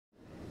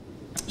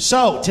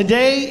So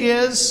today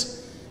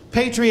is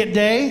Patriot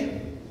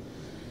Day,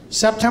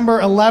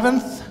 September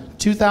 11th,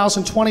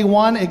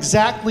 2021,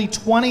 exactly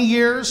 20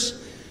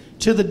 years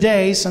to the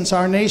day since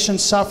our nation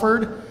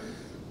suffered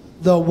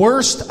the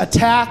worst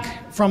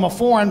attack from a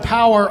foreign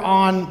power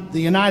on the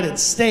United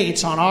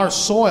States, on our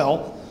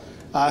soil,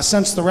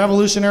 since the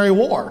Revolutionary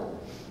War.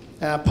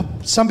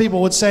 Some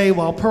people would say,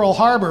 well, Pearl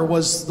Harbor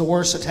was the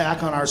worst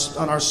attack on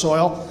our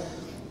soil.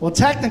 Well,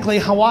 technically,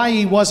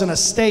 Hawaii wasn't a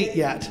state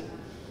yet.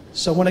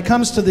 So when it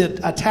comes to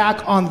the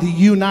attack on the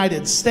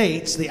United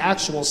States, the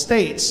actual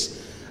states,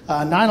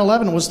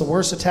 9/11 was the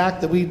worst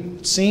attack that we've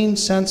seen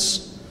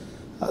since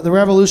the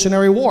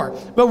Revolutionary War.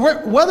 But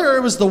whether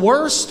it was the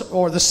worst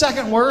or the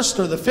second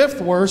worst or the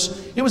fifth worst,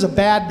 it was a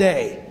bad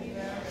day.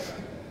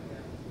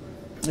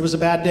 It was a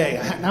bad day.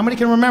 How many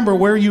can remember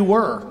where you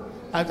were?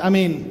 I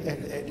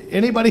mean,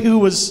 anybody who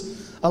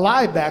was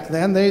alive back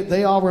then,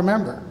 they all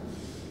remember.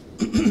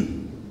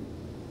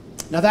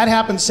 Now that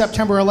happened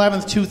September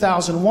 11th,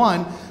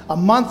 2001. A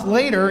month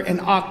later,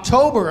 in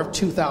October of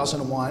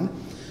 2001,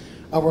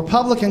 a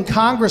Republican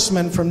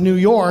congressman from New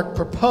York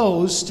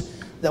proposed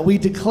that we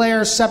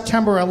declare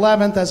September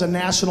 11th as a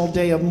national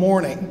day of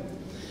mourning.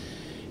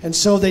 And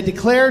so they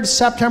declared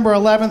September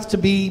 11th to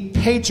be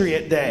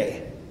Patriot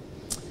Day.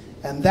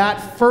 And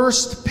that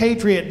first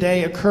Patriot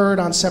Day occurred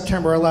on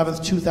September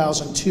 11th,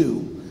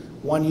 2002,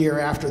 1 year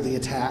after the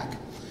attack.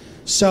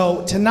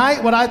 So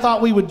tonight, what I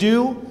thought we would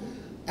do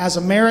as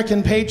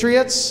American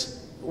patriots,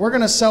 we're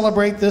going to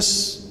celebrate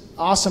this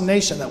awesome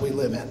nation that we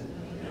live in.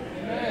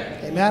 Amen?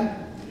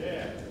 Amen?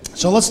 Yeah.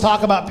 So let's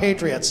talk about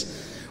patriots.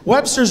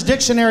 Webster's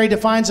dictionary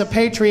defines a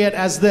patriot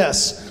as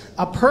this: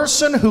 a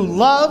person who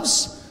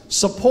loves,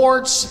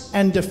 supports,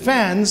 and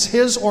defends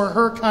his or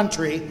her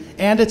country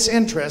and its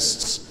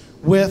interests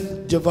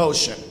with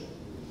devotion.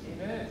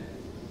 Amen.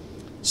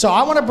 So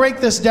I want to break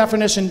this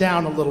definition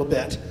down a little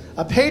bit.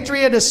 A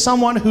patriot is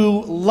someone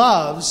who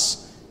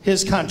loves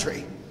his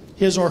country,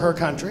 his or her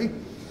country.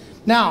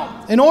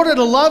 Now, in order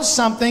to love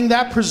something,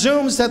 that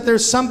presumes that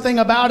there's something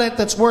about it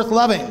that's worth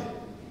loving.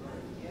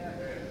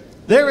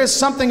 There is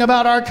something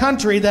about our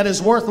country that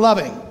is worth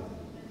loving.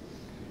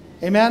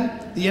 Amen?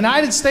 The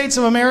United States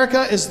of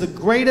America is the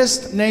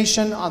greatest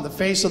nation on the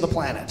face of the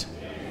planet.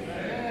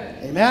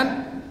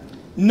 Amen?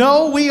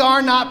 No, we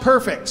are not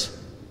perfect.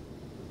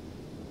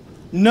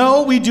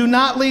 No, we do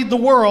not lead the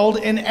world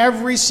in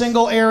every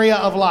single area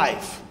of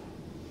life.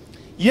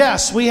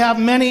 Yes, we have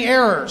many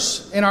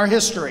errors in our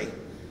history.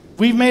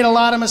 We've made a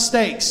lot of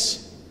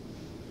mistakes.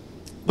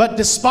 But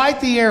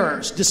despite the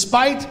errors,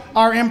 despite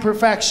our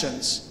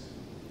imperfections,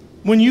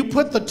 when you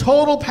put the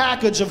total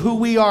package of who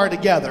we are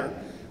together,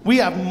 we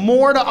have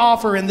more to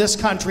offer in this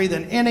country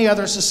than any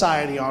other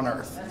society on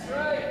earth. That's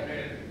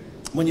right.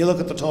 When you look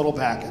at the total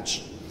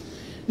package.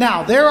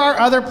 Now, there are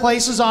other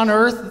places on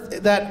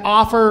earth that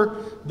offer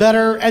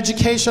better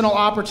educational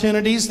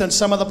opportunities than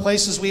some of the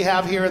places we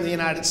have here in the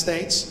United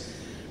States.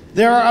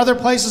 There are other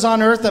places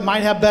on earth that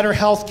might have better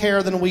health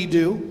care than we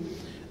do.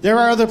 There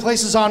are other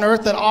places on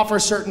earth that offer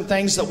certain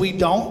things that we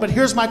don't. But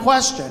here's my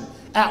question: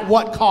 at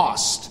what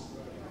cost?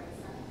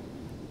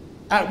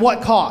 At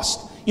what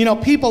cost? You know,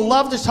 people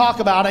love to talk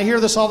about, I hear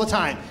this all the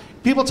time,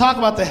 people talk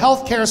about the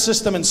health care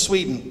system in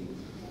Sweden.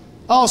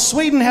 Oh,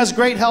 Sweden has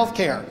great health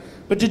care.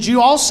 But did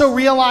you also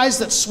realize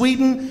that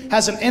Sweden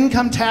has an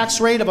income tax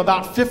rate of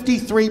about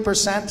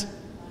 53%?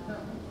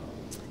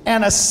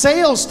 And a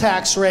sales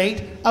tax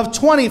rate of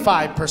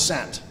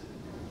 25%.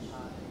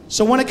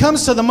 So when it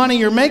comes to the money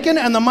you're making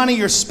and the money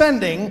you're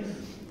spending,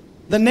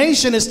 the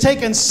nation is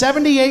taking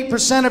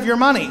 78% of your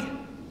money.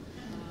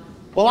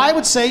 Well, I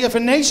would say if a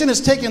nation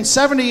is taking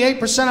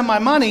 78% of my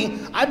money,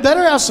 I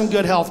better have some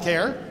good health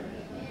care.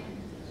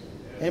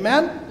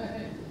 Amen?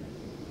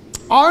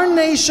 Our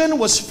nation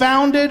was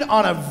founded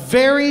on a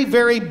very,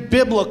 very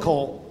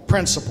biblical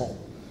principle.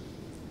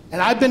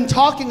 And I've been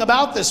talking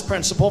about this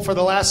principle for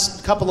the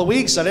last couple of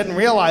weeks. I didn't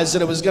realize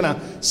that it was going to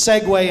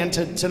segue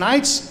into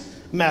tonight's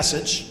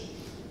message.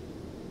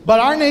 But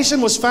our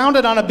nation was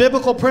founded on a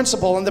biblical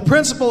principle, and the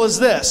principle is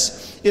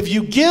this: if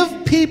you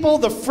give people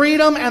the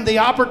freedom and the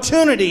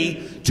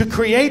opportunity to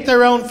create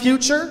their own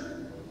future,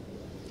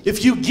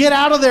 if you get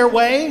out of their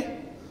way,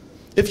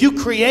 if you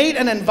create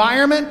an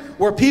environment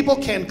where people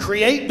can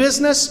create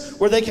business,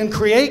 where they can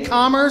create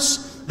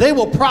commerce, they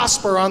will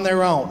prosper on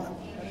their own.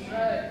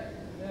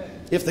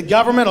 If the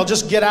government will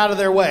just get out of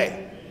their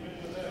way.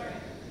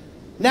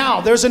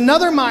 Now, there's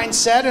another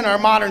mindset in our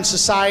modern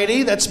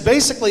society that's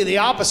basically the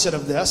opposite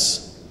of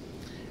this.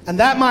 And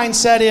that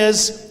mindset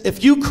is,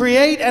 if you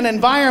create an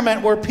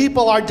environment where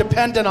people are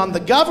dependent on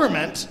the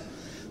government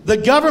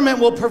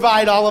will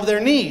provide all of their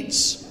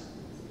needs.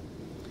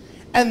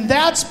 And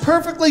that's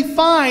perfectly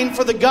fine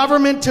for the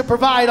government to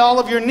provide all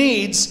of your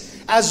needs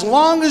as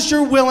long as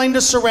you're willing to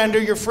surrender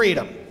your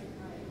freedom.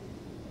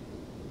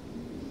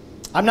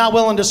 I'm not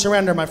willing to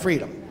surrender my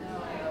freedom.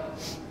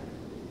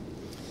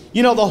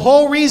 You know, the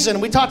whole reason,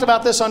 we talked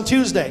about this on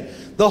Tuesday,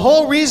 the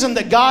whole reason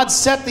that God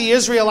set the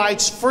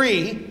Israelites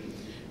free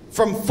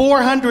from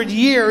 400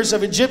 years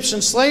of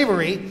Egyptian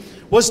slavery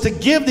was to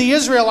give the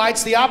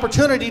Israelites the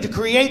opportunity to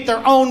create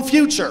their own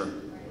future.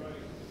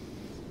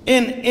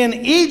 In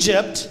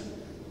Egypt,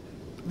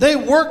 they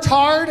worked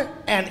hard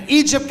and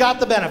Egypt got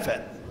the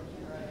benefit.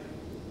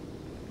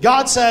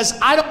 God says,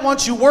 I don't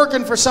want you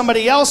working for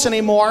somebody else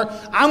anymore.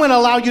 I'm going to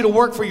allow you to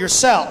work for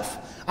yourself.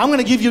 I'm going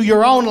to give you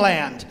your own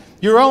land,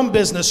 your own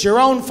business, your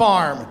own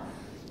farm,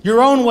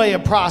 your own way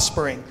of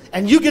prospering.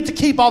 And you get to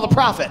keep all the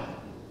profit.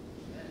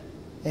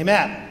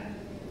 Amen.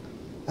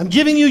 I'm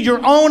giving you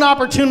your own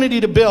opportunity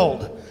to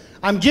build.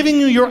 I'm giving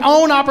you your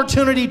own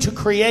opportunity to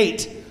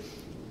create.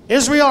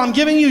 Israel, I'm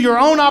giving you your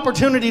own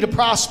opportunity to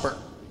prosper.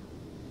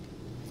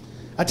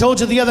 I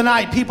told you the other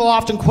night, people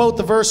often quote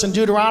the verse in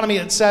Deuteronomy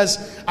that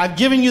says, I've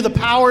given you the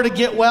power to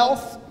get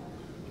wealth.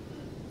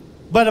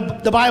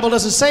 But the Bible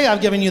doesn't say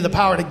I've given you the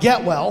power to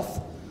get wealth.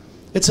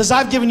 It says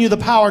I've given you the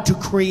power to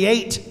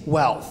create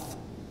wealth.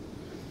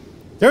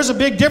 There's a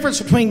big difference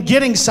between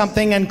getting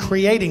something and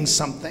creating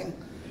something.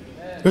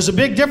 There's a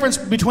big difference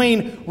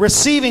between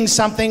receiving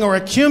something or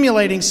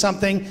accumulating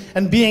something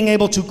and being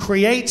able to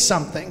create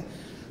something.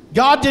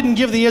 God didn't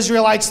give the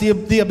Israelites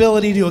the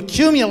ability to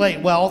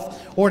accumulate wealth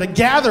or to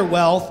gather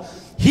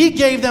wealth. He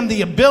gave them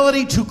the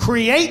ability to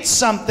create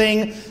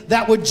something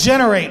that would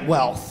generate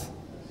wealth.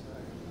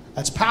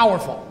 That's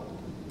powerful.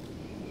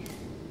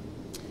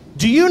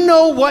 Do you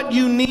know what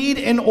you need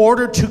in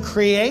order to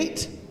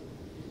create?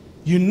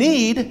 You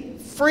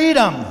need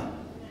freedom.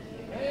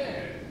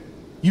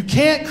 You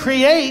can't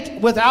create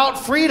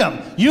without freedom.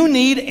 You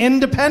need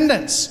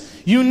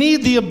independence. You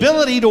need the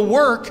ability to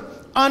work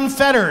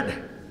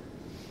unfettered.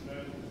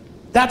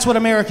 That's what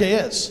America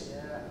is.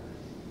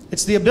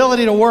 It's the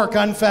ability to work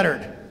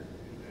unfettered.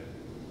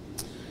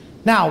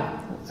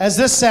 Now, as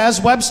this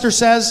says, Webster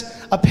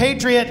says, a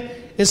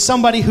patriot is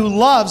somebody who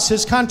loves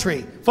his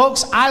country.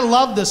 Folks, I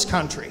love this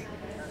country.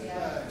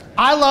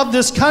 I love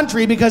this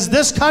country because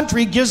this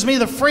country gives me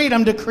the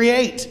freedom to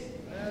create.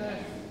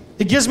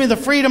 It gives me the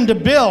freedom to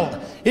build.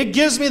 It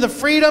gives me the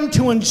freedom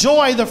to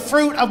enjoy the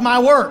fruit of my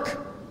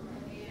work,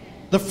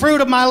 the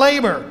fruit of my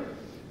labor.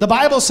 The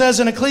Bible says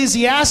in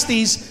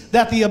Ecclesiastes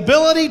that the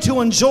ability to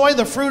enjoy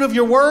the fruit of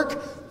your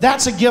work,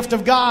 that's a gift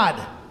of God.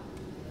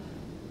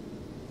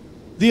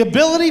 The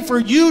ability for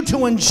you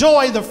to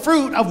enjoy the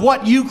fruit of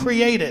what you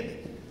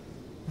created,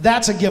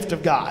 that's a gift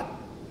of God.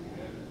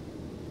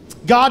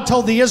 God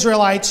told the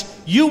Israelites,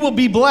 you will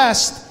be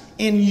blessed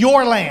in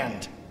your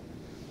land.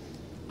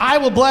 I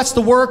will bless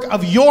the work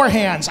of your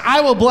hands.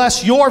 I will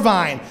bless your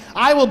vine.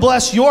 I will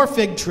bless your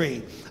fig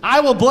tree. I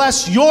will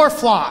bless your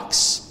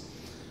flocks.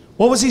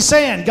 What was he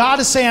saying? God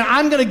is saying,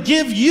 I'm going to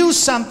give you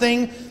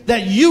something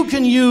that you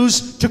can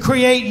use to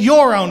create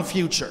your own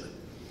future.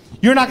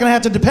 You're not going to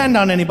have to depend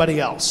on anybody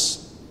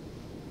else.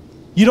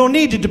 You don't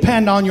need to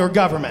depend on your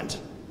government.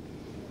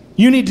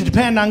 You need to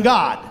depend on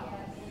God.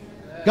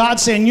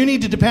 God's saying you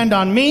need to depend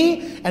on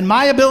me and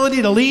my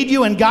ability to lead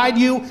you and guide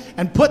you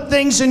and put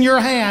things in your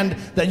hand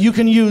that you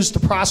can use to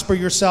prosper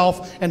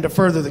yourself and to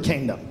further the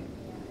kingdom.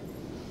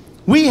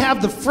 We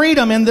have the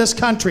freedom in this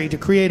country to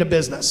create a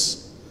business.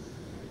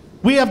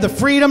 We have the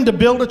freedom to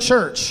build a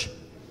church.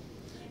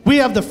 We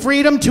have the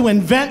freedom to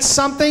invent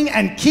something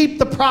and keep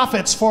the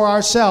profits for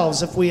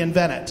ourselves if we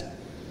invent it.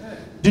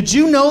 Did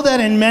you know that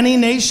in many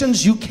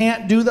nations you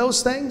can't do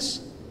those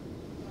things?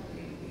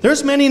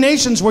 There's many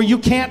nations where you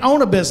can't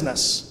own a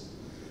business.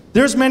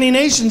 There's many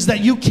nations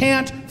that you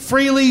can't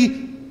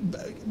freely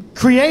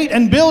create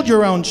and build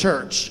your own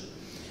church.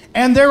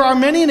 And there are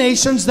many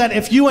nations that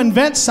if you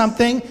invent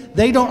something,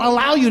 they don't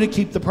allow you to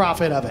keep the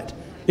profit of it.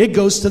 It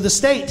goes to the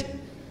state.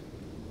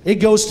 It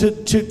goes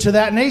to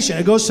that nation.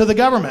 It goes to the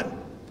government.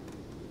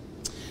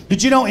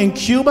 Did you know in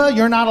Cuba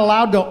you're not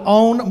allowed to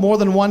own more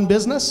than one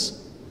business?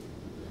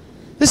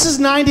 This is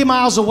 90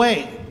 miles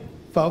away,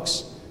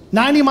 folks.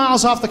 90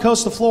 miles off the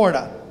coast of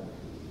Florida.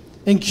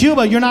 In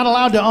Cuba, you're not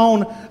allowed to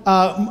own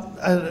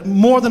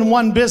more than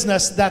one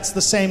business that's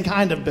the same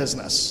kind of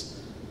business.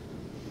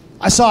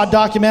 I saw a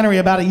documentary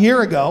about a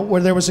year ago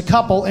where there was a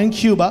couple in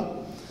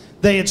Cuba.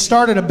 They had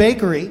started a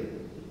bakery,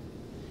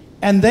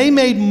 and they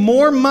made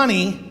more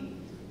money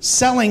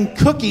selling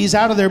cookies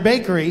out of their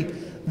bakery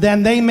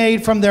than they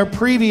made from their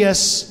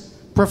previous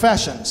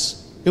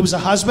professions. It was a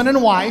husband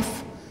and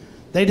wife.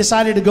 They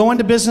decided to go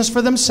into business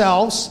for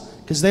themselves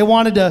because they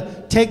wanted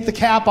to take the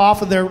cap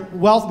off of their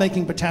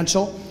wealth-making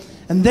potential.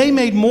 And they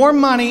made more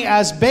money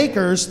as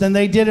bakers than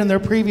they did in their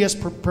previous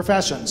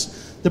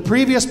professions. The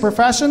previous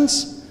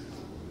professions,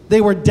 they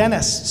were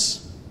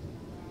dentists.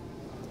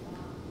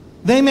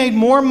 They made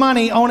more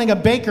money owning a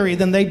bakery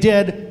than they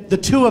did the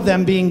two of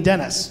them being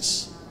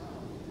dentists.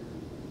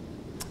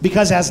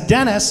 Because as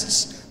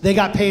dentists, they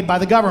got paid by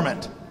the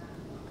government.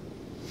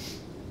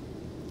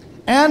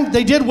 And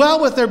they did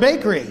well with their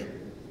bakery.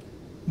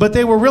 But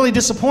they were really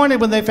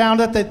disappointed when they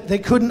found out that they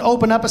couldn't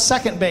open up a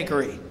second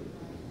bakery.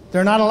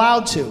 They're not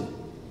allowed to.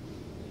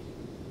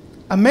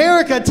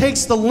 America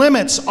takes the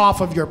limits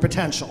off of your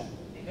potential.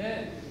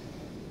 Amen.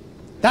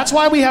 That's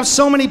why we have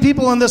so many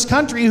people in this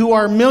country who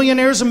are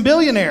millionaires and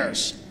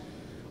billionaires.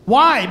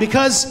 Why?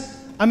 Because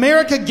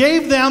America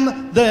gave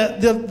them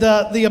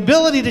the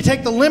ability to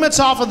take the limits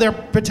off of their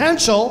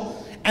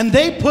potential, and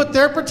they put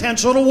their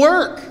potential to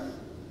work.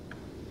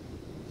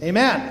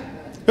 Amen.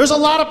 There's a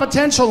lot of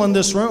potential in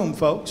this room,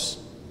 folks.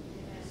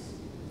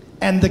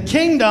 And the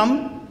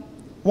kingdom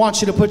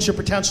wants you to put your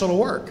potential to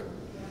work.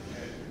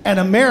 And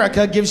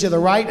America gives you the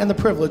right and the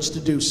privilege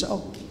to do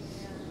so.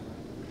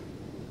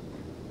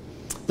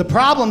 The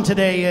problem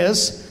today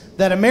is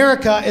that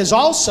America is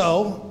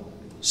also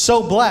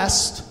so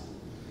blessed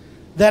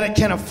that it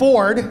can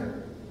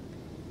afford,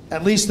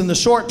 at least in the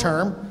short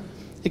term,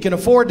 it can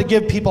afford to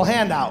give people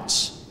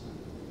handouts.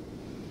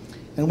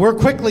 And we're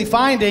quickly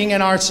finding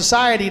in our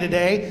society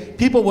today,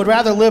 people would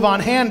rather live on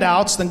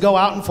handouts than go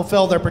out and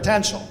fulfill their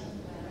potential.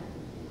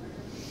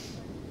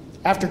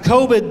 After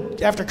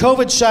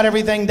COVID shut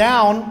everything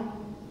down,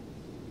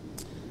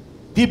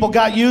 people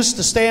got used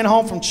to staying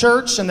home from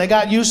church, and they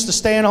got used to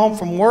staying home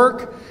from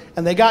work,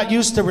 and they got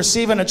used to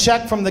receiving a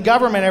check from the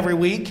government every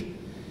week.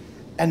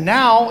 And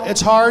now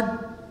it's hard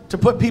to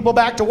put people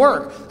back to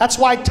work. That's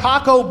why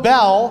Taco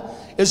Bell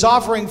is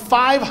offering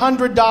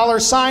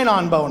 $500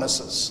 sign-on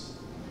bonuses.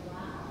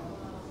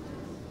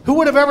 Who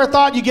would have ever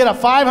thought you'd get a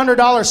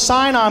 $500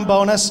 sign-on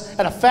bonus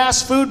at a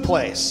fast food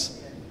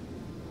place?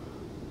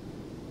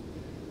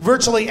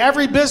 Virtually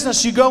every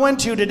business you go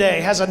into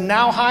today has a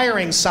now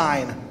hiring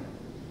sign.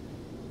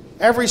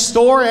 Every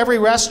store, every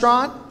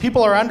restaurant,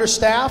 people are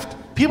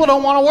understaffed. People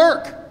don't want to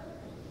work.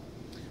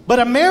 But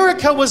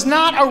America was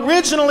not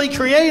originally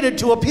created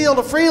to appeal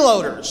to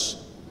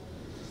freeloaders.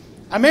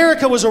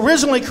 America was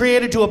originally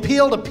created to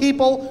appeal to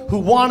people who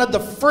wanted the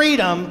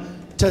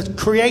freedom to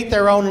create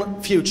their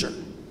own future.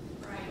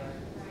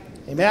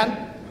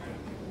 Amen?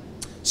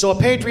 So a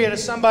patriot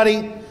is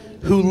somebody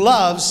who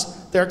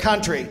loves their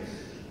country.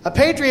 A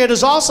patriot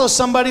is also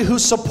somebody who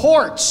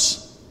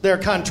supports their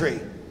country.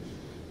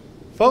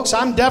 Folks,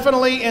 I'm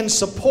definitely in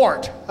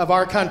support of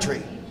our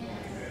country.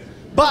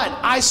 But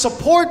I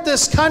support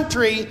this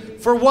country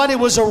for what it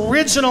was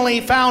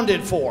originally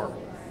founded for.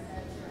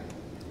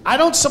 I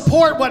don't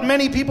support what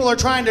many people are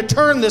trying to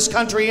turn this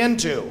country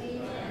into.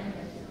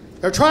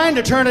 They're trying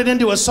to turn it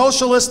into a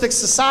socialistic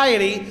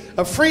society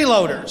of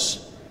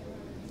freeloaders.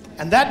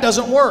 And that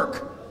doesn't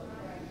work.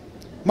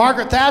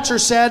 Margaret Thatcher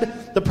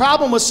said, the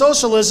problem with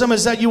socialism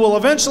is that you will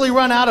eventually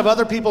run out of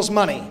other people's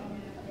money.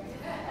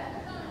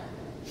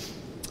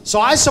 So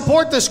I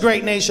support this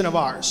great nation of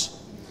ours.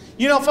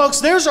 You know, folks,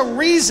 there's a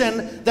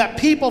reason that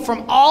people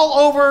from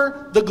all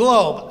over the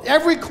globe,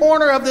 every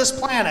corner of this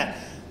planet,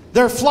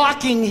 they're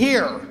flocking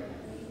here.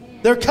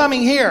 They're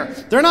coming here.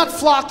 They're not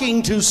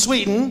flocking to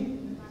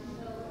Sweden.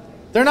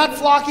 They're not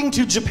flocking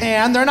to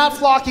Japan. They're not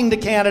flocking to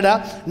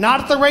Canada.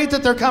 Not at the rate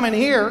that they're coming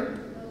here.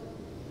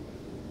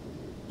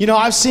 You know,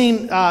 I've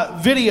seen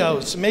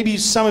videos. Maybe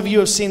some of you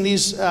have seen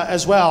these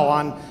as well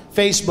on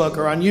Facebook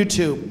or on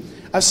YouTube.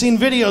 I've seen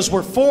videos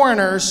where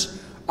foreigners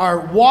are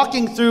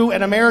walking through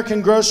an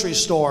American grocery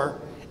store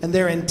and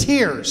they're in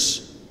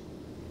tears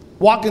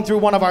walking through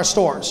one of our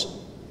stores.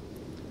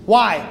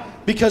 Why?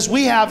 Because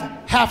we have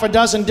half a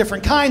dozen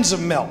different kinds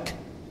of milk.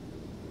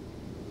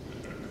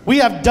 We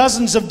have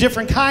dozens of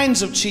different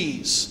kinds of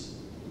cheese.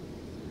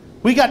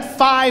 We got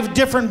 5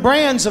 different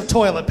brands of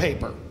toilet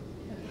paper.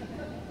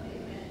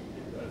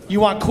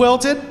 You want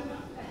quilted?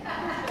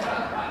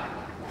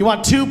 You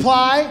want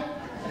 2-ply?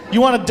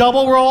 You want a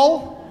double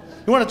roll?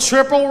 You want a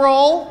triple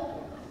roll?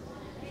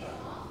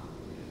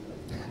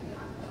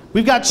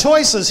 We've got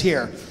choices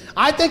here.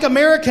 I think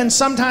Americans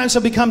sometimes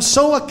have become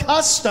so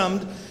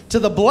accustomed to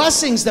the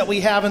blessings that we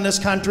have in this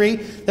country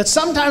that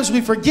sometimes we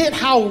forget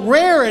how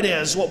rare it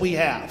is what we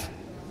have.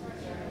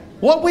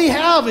 What we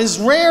have is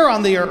rare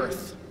on the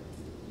earth.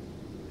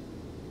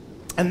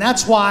 And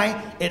that's why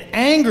it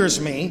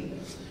angers me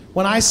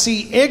when I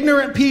see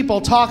ignorant people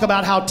talk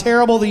about how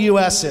terrible the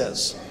U.S.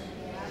 is.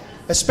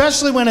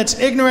 Especially when it's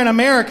ignorant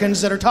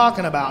Americans that are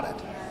talking about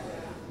it.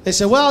 They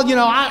say, well, you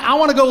know, I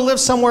want to go live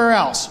somewhere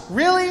else.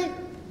 Really?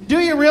 Do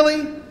you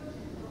really? Well,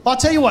 I'll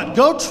tell you what,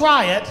 go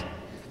try it,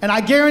 and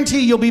I guarantee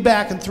you'll be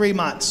back in 3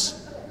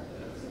 months.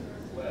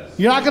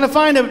 You're not going to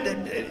find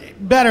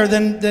it better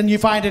than you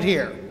find it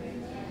here.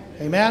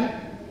 Amen?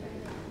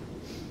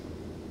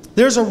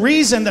 There's a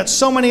reason that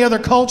so many other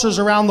cultures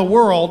around the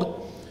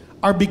world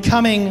are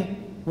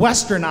becoming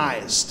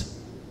westernized.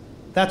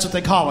 That's what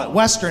they call it,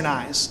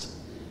 westernized.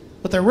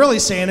 What they're really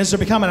saying is they're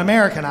becoming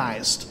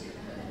Americanized.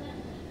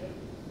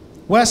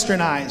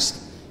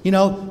 Westernized. You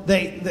know,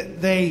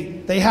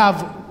 they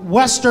have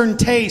Western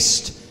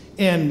taste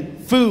in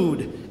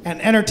food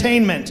and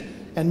entertainment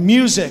and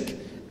music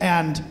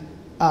and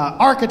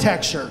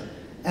architecture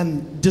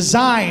and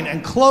design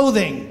and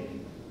clothing.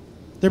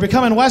 They're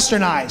becoming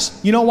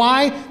westernized. You know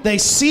why? They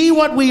see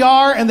what we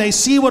are and they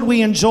see what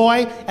we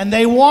enjoy and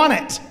they want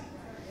it.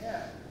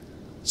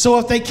 So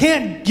if they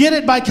can't get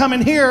it by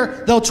coming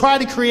here, they'll try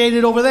to create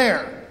it over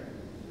there.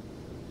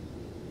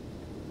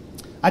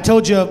 I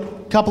told you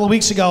a couple of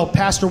weeks ago,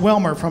 Pastor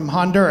Wilmer from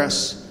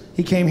Honduras,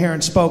 he came here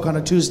and spoke on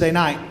a Tuesday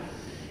night.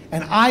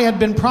 And I had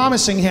been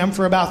promising him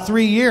for about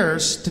 3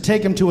 years to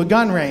take him to a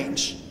gun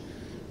range.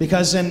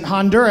 because in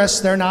Honduras,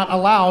 they're not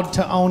allowed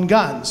to own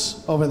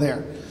guns over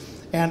there.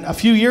 And a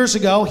few years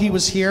ago, he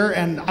was here,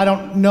 and I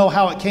don't know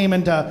how it came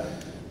into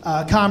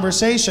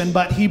conversation,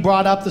 but he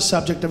brought up the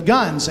subject of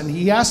guns, and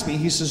he asked me,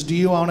 he says, do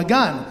you own a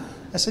gun?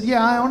 I said,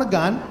 yeah, I own a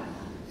gun.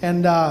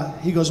 And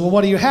he goes, well,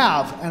 what do you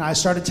have? And I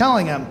started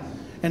telling him,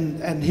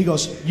 and he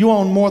goes, you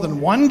own more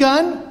than one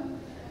gun?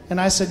 And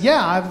I said,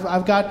 yeah,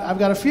 I've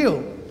got a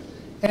few.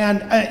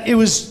 And it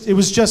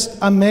was just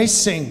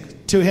amazing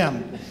to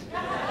him.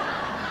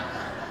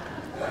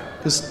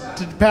 Because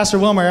to Pastor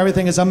Wilmer,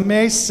 everything is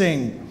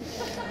amazing.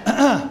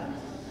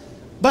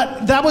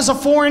 But that was a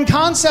foreign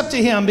concept to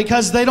him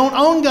because they don't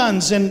own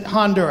guns in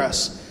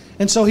Honduras.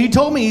 And so he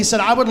told me, he said,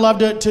 I would love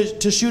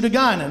to shoot a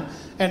gun.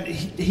 And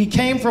he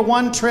came for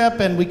one trip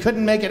and we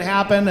couldn't make it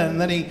happen.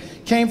 And then he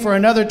came for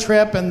another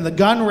trip and the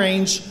gun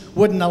range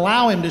wouldn't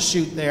allow him to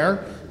shoot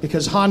there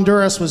because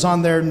Honduras was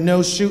on their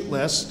no-shoot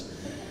list.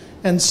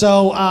 And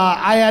so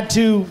I had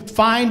to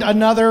find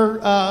another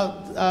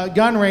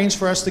gun range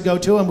for us to go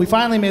to, and we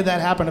finally made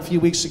that happen a few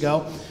weeks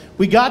ago.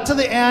 We got to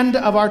the end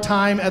of our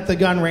time at the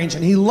gun range,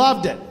 and he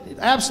loved it. He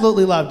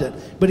absolutely loved it.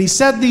 But he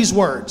said these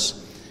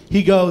words.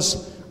 He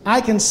goes,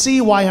 I can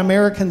see why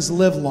Americans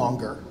live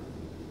longer.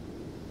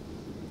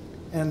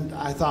 And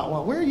I thought,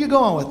 well, where are you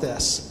going with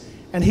this?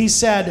 And he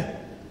said,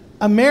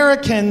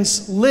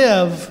 Americans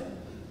live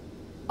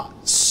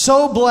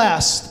so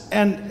blessed.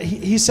 And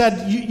he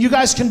said, you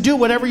guys can do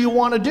whatever you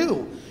want to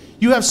do.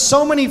 You have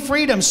so many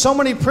freedoms, so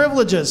many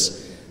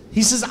privileges.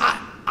 He says,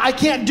 I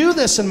can't do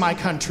this in my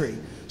country.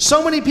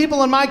 So many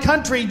people in my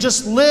country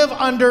just live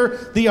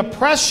under the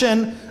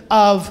oppression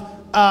of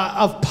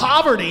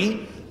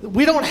poverty.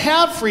 We don't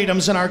have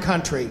freedoms in our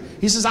country.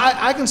 He says,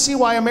 I can see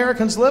why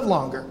Americans live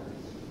longer.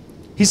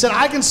 He said,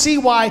 I can see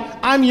why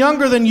I'm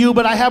younger than you,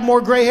 but I have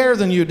more gray hair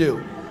than you do.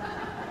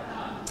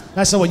 And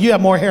I said, well, you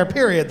have more hair,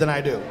 period, than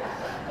I do.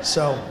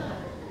 So,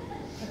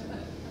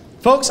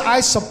 folks,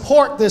 I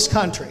support this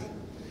country.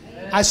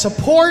 I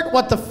support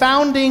what the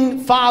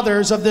founding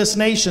fathers of this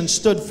nation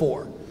stood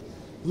for.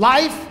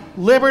 Life,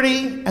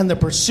 liberty, and the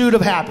pursuit of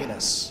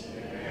happiness.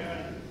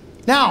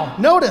 Now,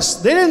 notice,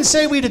 they didn't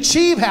say we'd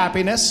achieve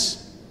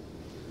happiness,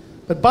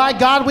 but by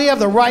God, we have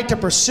the right to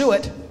pursue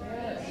it.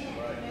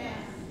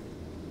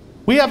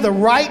 We have the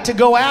right to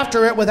go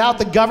after it without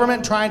the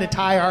government trying to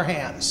tie our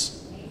hands.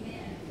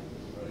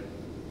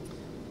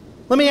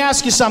 Let me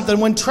ask you something.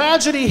 When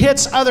tragedy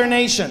hits other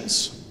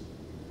nations,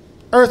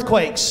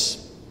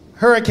 earthquakes,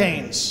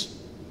 hurricanes,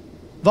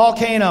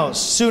 volcanoes,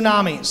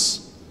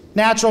 tsunamis,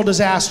 natural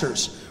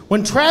disasters,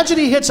 when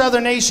tragedy hits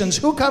other nations,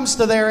 who comes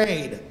to their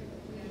aid?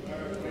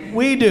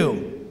 We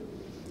do.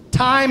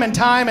 Time and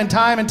time and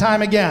time and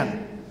time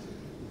again.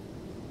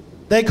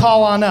 They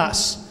call on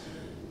us.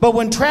 But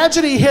when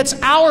tragedy hits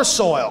our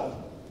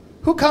soil,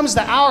 who comes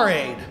to our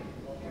aid?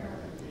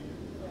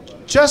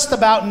 Just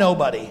about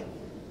nobody.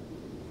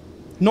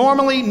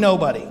 Normally,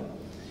 nobody.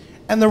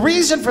 And the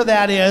reason for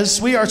that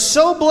is we are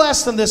so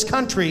blessed in this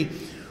country,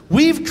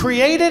 we've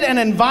created an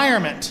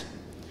environment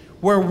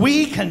where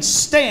we can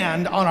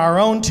stand on our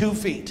own 2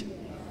 feet.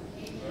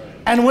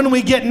 And when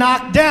we get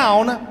knocked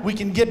down, we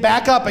can get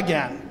back up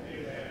again.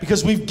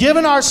 Because we've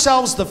given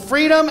ourselves the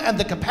freedom and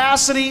the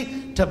capacity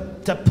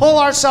to pull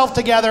ourselves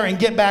together and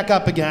get back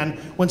up again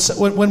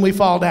when we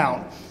fall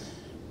down.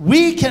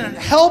 We can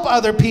help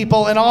other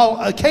people in all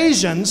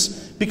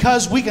occasions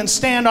because we can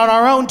stand on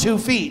our own 2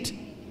 feet.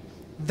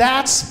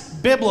 That's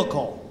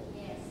biblical.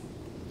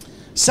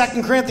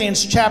 2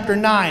 Corinthians chapter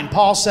 9,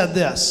 Paul said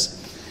this,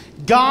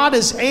 God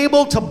is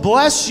able to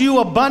bless you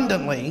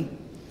abundantly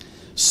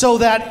so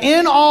that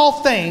in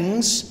all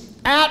things,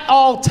 at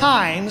all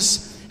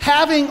times,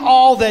 having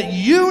all that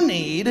you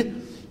need,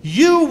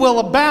 you will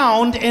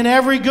abound in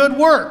every good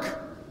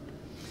work.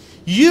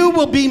 You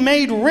will be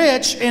made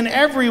rich in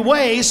every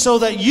way so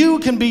that you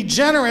can be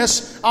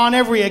generous on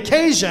every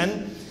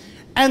occasion,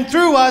 and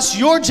through us,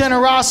 your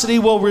generosity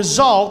will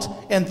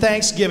result in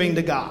thanksgiving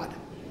to God.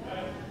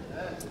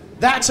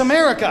 That's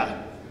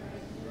America.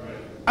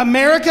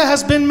 America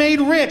has been made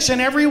rich in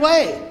every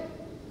way.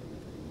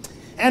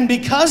 And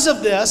because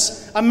of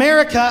this,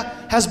 America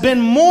has been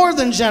more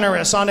than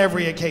generous on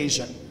every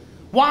occasion.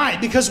 Why?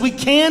 Because we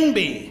can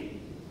be.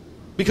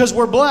 Because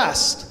we're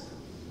blessed.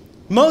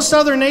 Most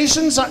other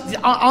nations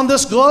on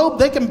this globe,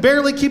 they can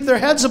barely keep their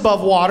heads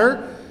above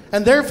water,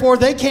 and therefore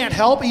they can't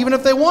help even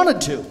if they wanted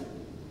to.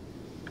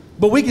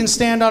 But we can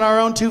stand on our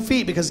own 2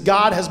 feet because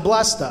God has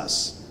blessed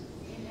us.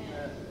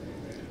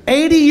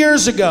 80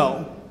 years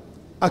ago,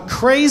 a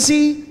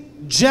crazy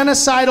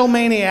genocidal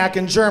maniac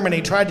in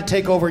Germany tried to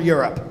take over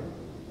Europe.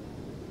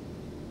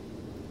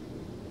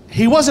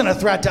 He wasn't a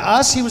threat to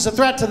us, he was a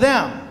threat to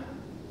them.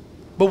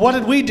 But what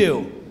did we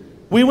do?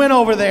 We went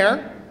over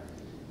there,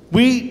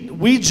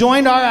 we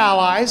joined our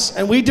allies,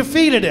 and we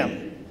defeated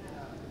him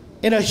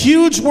in a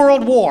huge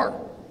world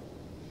war.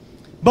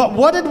 But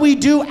what did we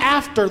do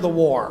after the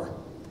war?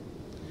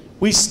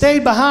 We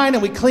stayed behind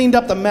and we cleaned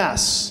up the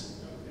mess.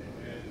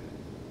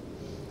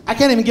 I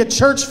can't even get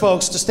church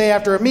folks to stay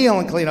after a meal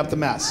and clean up the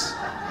mess.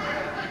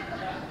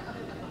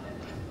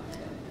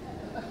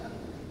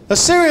 But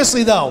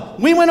seriously though,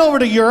 we went over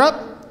to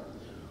Europe.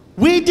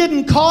 We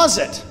didn't cause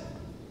it.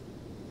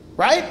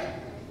 Right?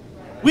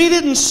 We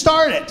didn't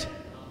start it.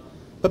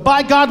 But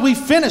by God, we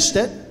finished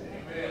it.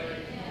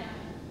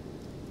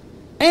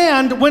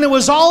 And when it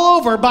was all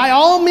over, by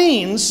all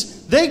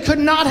means, they could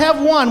not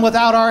have won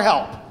without our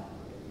help.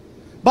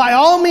 By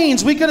all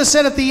means, we could have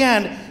said at the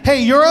end,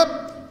 hey,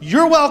 Europe,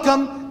 you're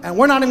welcome, and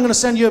we're not even going to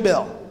send you a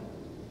bill.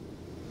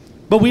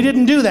 But we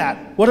didn't do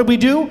that. What did we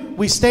do?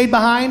 We stayed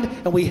behind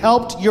and we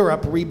helped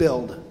Europe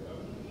rebuild.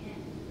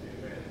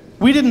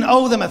 We didn't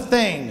owe them a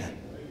thing,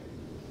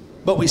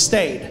 but we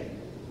stayed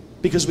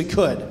because we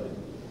could.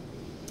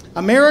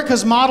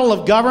 America's model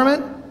of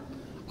government,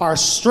 our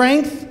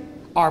strength,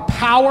 our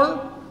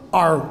power,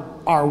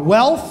 our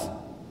wealth,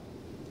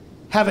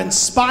 have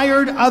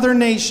inspired other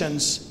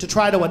nations to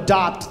try to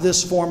adopt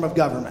this form of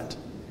government.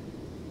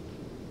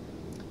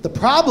 The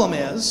problem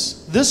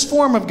is, this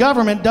form of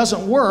government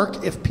doesn't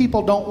work if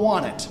people don't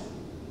want it.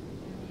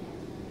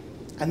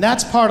 And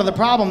that's part of the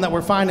problem that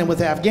we're finding with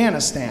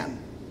Afghanistan.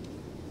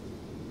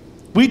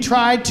 We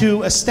tried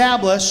to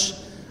establish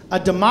a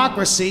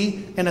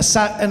democracy in a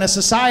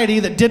society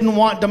that didn't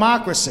want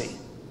democracy.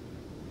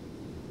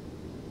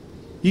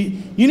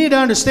 You need to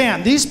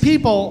understand, these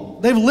people,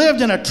 they've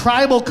lived in a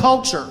tribal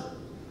culture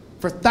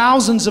for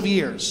thousands of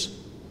years.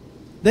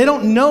 They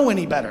don't know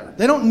any better.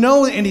 They don't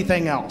know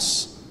anything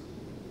else.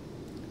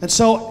 And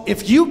so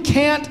if you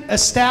can't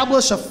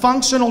establish a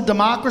functional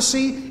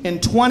democracy in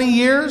 20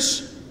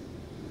 years,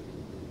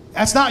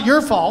 that's not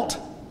your fault.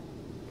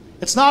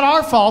 It's not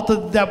our fault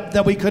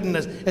that we couldn't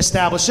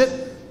establish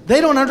it. They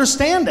don't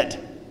understand it.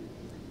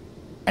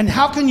 And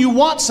how can you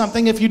want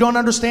something if you don't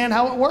understand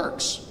how it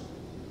works?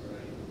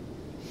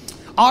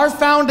 Our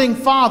founding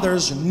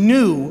fathers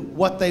knew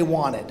what they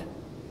wanted.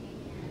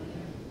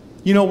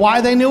 You know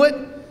why they knew it?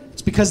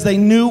 It's because they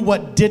knew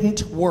what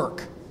didn't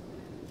work.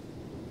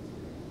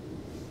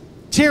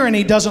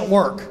 Tyranny doesn't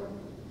work.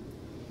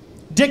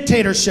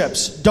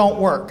 Dictatorships don't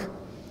work.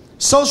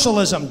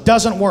 Socialism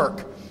doesn't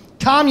work.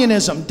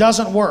 Communism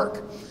doesn't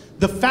work.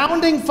 The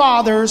founding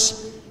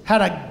fathers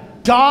had a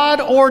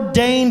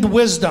God-ordained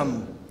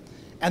wisdom,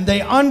 and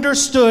they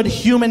understood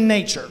human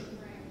nature.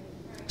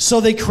 So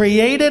they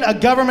created a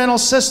governmental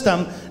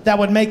system that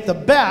would make the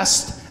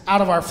best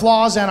out of our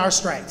flaws and our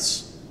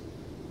strengths.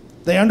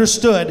 They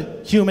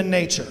understood human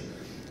nature.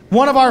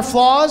 One of our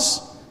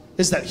flaws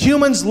is that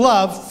humans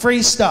love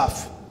free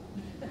stuff.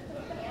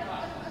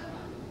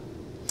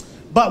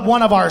 But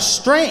one of our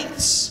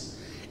strengths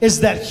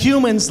is that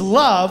humans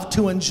love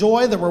to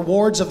enjoy the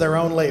rewards of their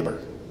own labor.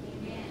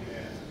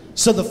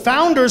 So the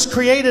founders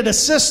created a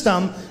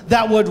system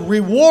that would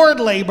reward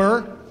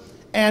labor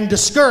and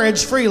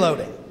discourage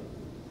freeloading.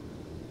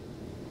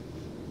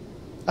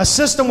 A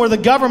system where the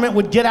government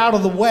would get out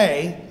of the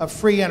way of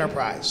free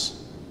enterprise.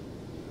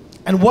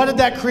 And what did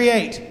that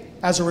create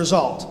as a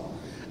result?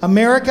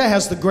 America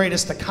has the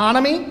greatest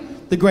economy,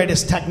 the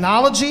greatest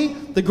technology,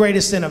 the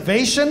greatest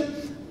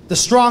innovation, the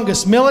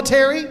strongest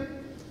military,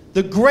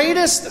 the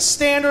greatest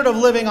standard of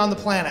living on the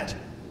planet.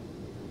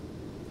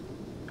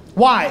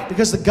 Why?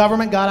 Because the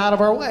government got out of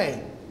our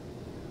way.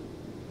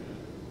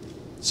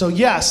 So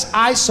yes,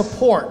 I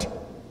support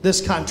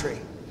this country.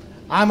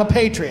 I'm a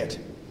patriot.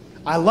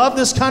 I love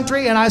this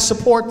country and I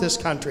support this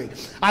country.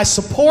 I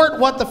support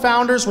what the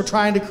founders were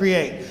trying to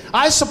create.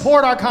 I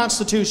support our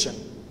Constitution.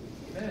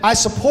 I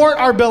support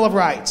our Bill of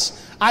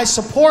Rights. I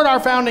support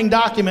our founding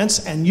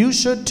documents, and you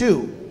should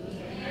too.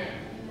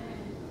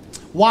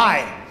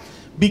 Why?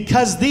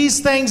 Because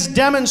these things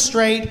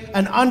demonstrate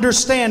an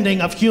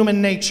understanding of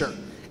human nature,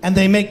 and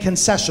they make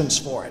concessions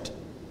for it.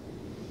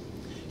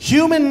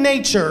 Human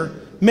nature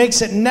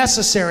makes it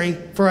necessary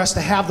for us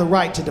to have the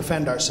right to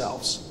defend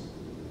ourselves.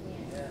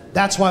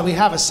 That's why we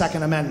have a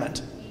Second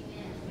Amendment.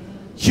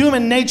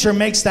 Human nature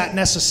makes that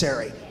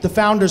necessary. The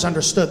founders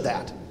understood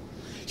that.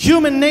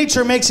 Human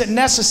nature makes it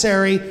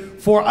necessary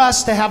for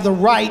us to have the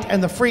right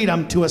and the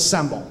freedom to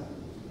assemble.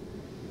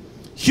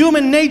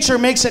 Human nature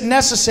makes it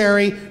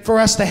necessary for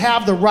us to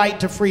have the right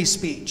to free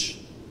speech.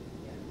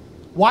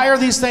 Why are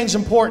these things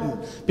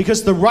important?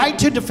 Because the right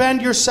to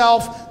defend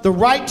yourself, the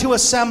right to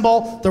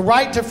assemble, the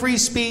right to free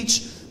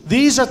speech,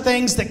 these are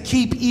things that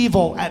keep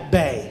evil at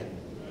bay.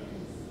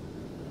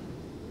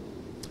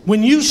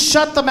 When you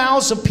shut the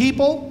mouths of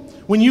people,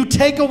 when you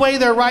take away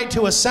their right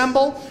to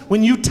assemble,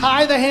 when you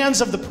tie the hands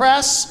of the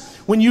press,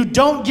 when you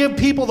don't give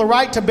people the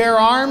right to bear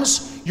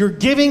arms, you're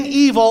giving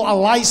evil a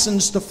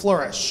license to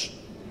flourish.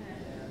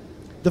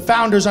 The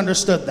founders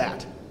understood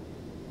that.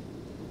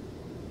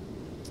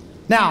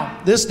 Now,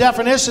 this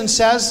definition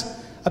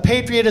says a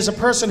patriot is a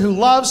person who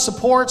loves,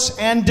 supports,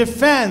 and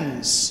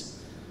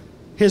defends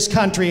his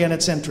country and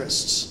its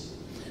interests.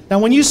 Now,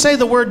 when you say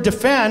the word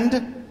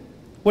defend,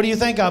 what do you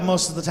think of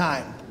most of the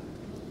time?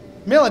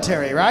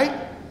 Military,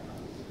 right?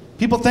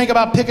 People think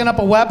about picking up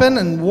a weapon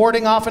and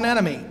warding off an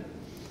enemy.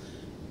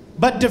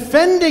 But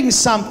defending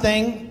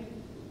something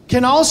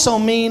can also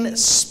mean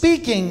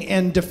speaking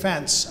in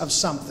defense of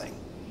something.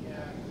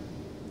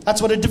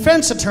 That's what a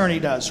defense attorney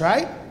does,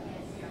 right?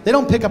 They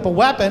don't pick up a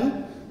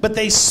weapon. but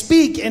they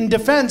speak in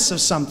defense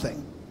of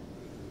something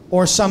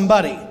or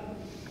somebody.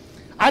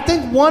 I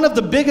think one of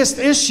the biggest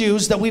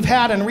issues that we've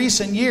had in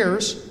recent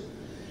years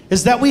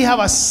is that we have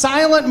a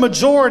silent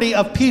majority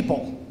of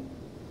people.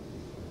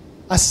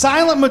 A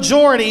silent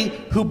majority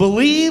who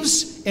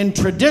believes in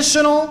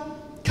traditional,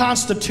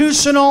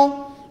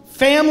 constitutional,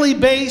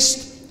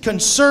 family-based,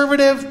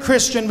 conservative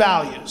Christian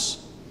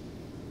values.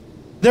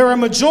 They're a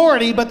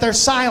majority, but they're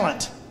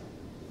silent.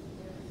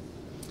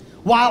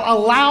 While a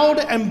loud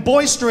and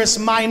boisterous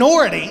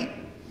minority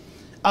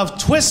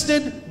of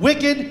twisted,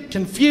 wicked,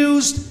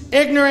 confused,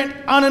 ignorant,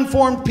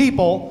 uninformed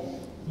people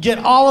get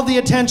all of the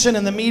attention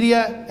in the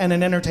media and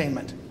in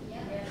entertainment.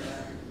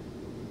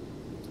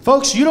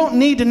 Folks, you don't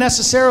need to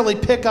necessarily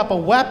pick up a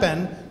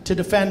weapon to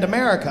defend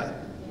America.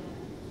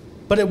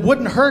 But it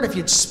wouldn't hurt if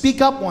you'd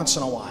speak up once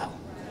in a while.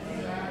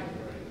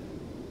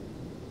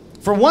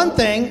 For one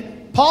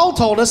thing, Paul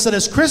told us that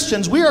as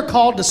Christians, we are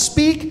called to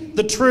speak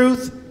the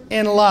truth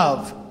in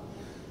love.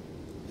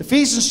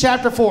 Ephesians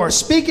chapter 4,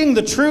 speaking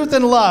the truth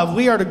in love,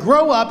 we are to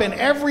grow up in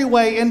every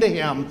way into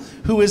Him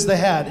who is the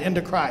head,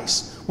 into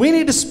Christ. We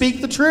need to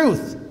speak the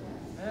truth.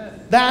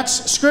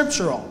 That's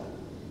scriptural.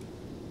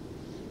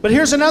 But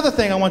here's another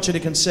thing I want you to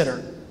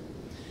consider.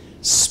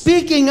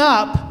 Speaking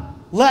up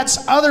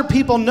lets other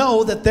people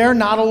know that they're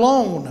not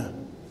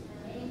alone.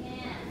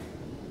 Amen.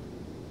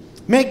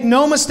 Make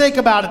no mistake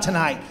about it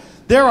tonight.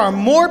 There are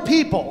more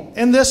people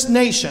in this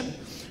nation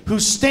who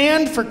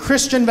stand for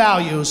Christian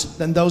values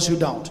than those who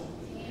don't.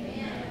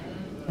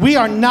 Amen. We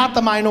are not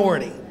the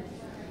minority.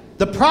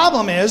 The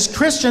problem is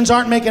Christians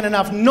aren't making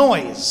enough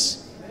noise.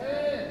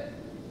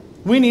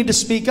 We need to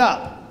speak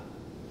up.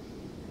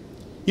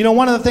 You know,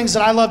 one of the things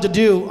that I love to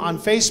do on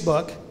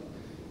Facebook,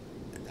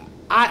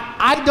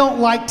 I don't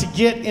like to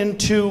get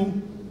into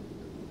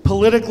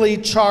politically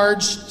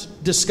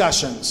charged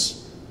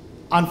discussions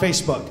on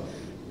Facebook.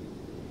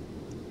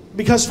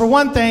 Because for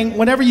one thing,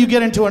 whenever you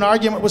get into an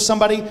argument with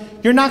somebody,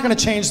 you're not going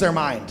to change their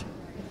mind.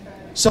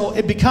 So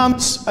it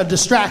becomes a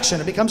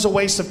distraction. It becomes a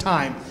waste of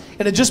time.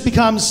 And it just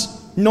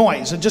becomes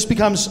noise. It just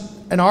becomes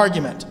an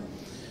argument.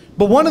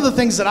 But one of the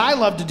things that I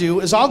love to do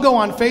is I'll go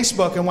on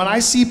Facebook, and when I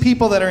see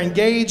people that are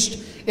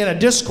engaged in a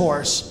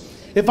discourse,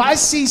 if I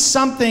see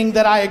something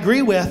that I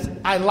agree with,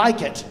 I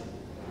like it.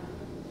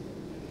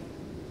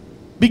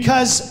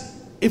 Because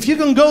if you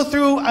can go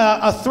through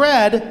a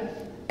thread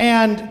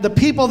and the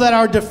people that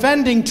are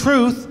defending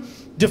truth,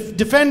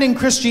 defending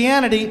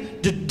Christianity,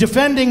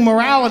 defending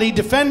morality,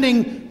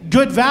 defending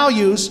good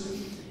values,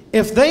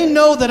 if they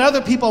know that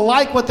other people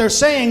like what they're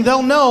saying,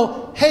 they'll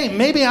know, hey,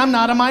 maybe I'm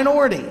not a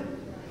minority.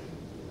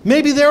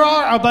 Maybe there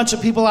are a bunch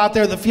of people out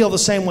there that feel the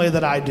same way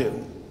that I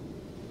do.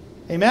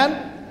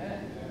 Amen?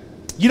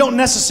 You don't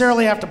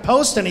necessarily have to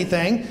post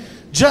anything.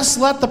 Just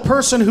let the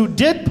person who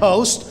did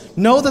post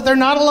know that they're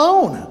not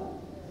alone.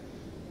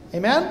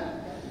 Amen?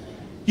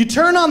 You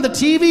turn on the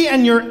TV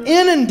and you're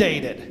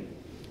inundated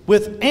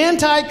with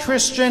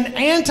anti-Christian,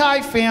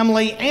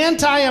 anti-family,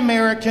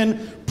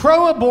 anti-American,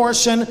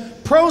 pro-abortion,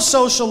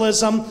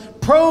 pro-socialism,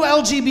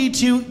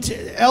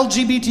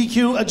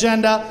 pro-LGBTQ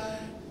agenda,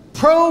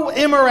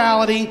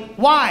 pro-immorality.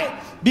 Why?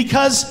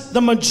 Because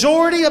the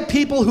majority of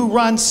people who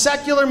run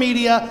secular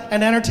media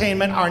and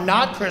entertainment are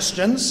not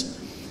Christians,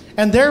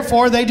 and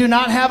therefore they do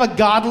not have a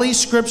godly,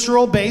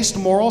 scriptural-based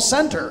moral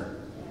center.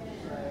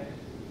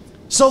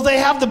 So they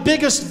have the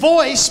biggest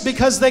voice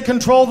because they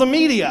control the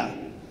media.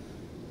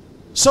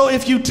 So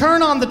if you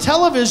turn on the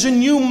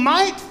television, you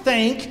might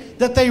think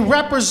that they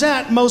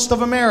represent most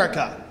of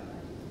America.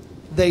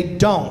 They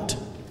don't.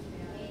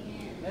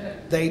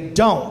 They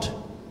don't.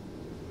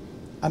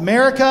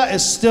 America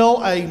is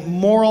still a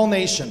moral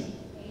nation.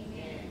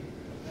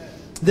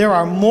 There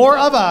are more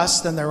of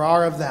us than there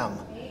are of them.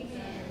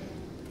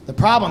 The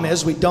problem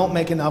is we don't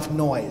make enough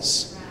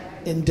noise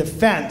in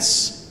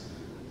defense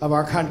of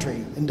our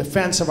country, in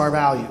defense of our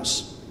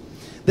values.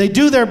 They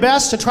do their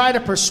best to try to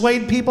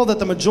persuade people that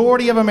the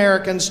majority of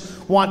Americans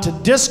want to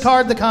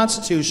discard the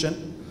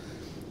Constitution,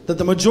 that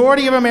the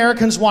majority of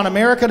Americans want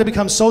America to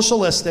become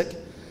socialistic,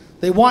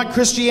 they want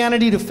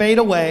Christianity to fade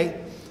away,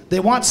 they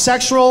want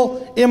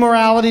sexual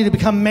immorality to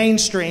become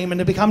mainstream and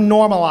to become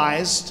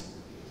normalized.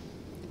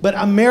 But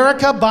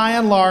America, by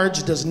and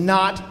large, does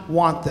not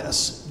want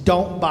this.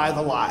 Don't buy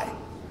the lie.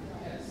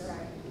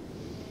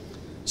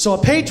 So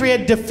a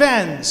patriot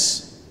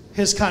defends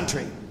his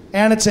country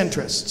and its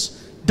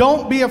interests.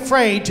 Don't be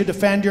afraid to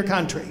defend your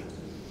country.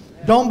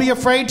 Don't be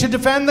afraid to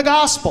defend the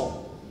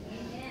gospel.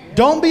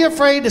 Don't be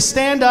afraid to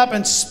stand up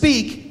and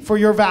speak for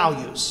your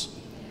values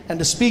and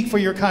to speak for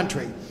your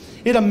country.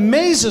 It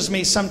amazes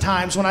me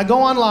sometimes when I go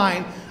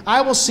online,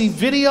 I will see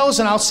videos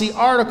and I'll see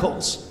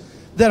articles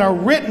that are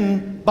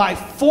written by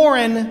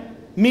foreign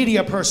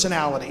media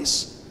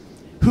personalities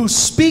who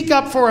speak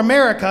up for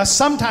America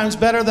sometimes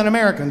better than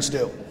Americans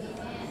do.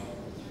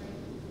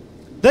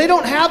 They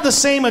don't have the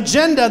same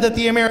agenda that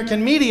the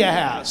American media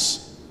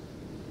has.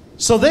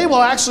 So they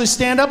will actually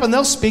stand up and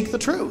they'll speak the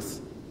truth.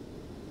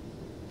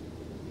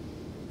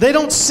 They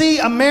don't see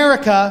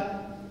America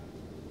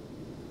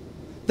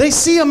They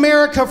see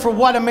America for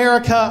what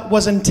America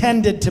was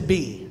intended to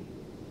be.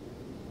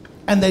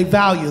 And they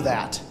value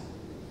that.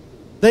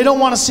 They don't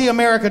want to see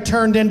America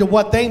turned into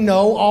what they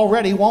know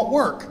already won't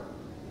work.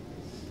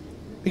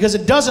 Because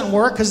it doesn't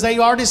work, because they've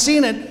already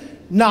seen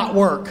it not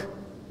work.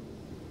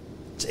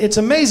 It's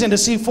amazing to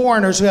see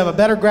foreigners who have a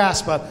better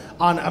grasp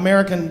on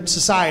American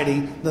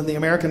society than the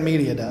American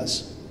media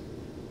does.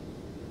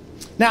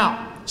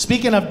 Now,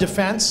 speaking of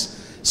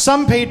defense,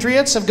 some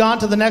patriots have gone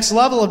to the next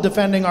level of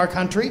defending our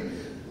country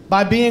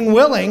by being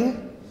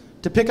willing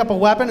to pick up a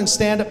weapon and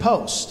stand at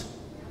post.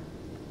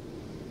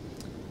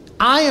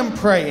 I am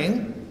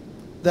praying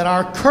that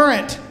our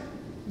current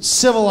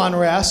civil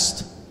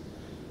unrest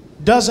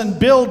doesn't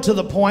build to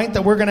the point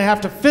that we're going to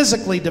have to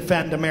physically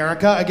defend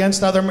America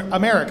against other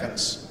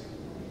Americans.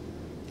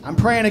 I'm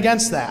praying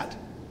against that.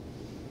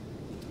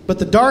 But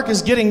the dark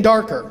is getting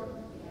darker.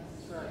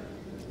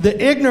 The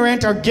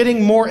ignorant are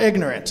getting more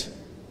ignorant.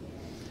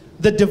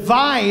 The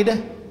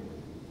divide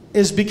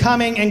is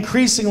becoming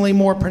increasingly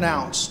more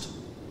pronounced.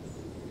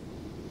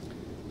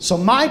 So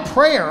my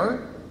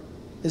prayer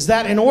is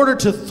that in order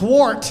to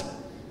thwart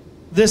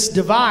this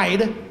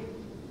divide,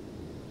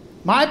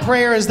 my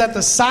prayer is that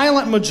the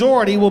silent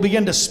majority will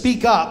begin to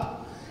speak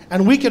up,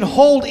 and we can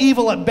hold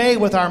evil at bay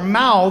with our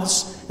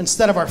mouths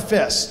instead of our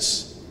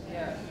fists.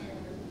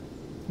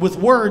 With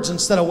words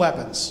instead of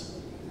weapons.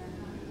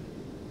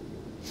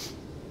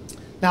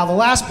 Now, the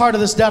last part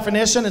of this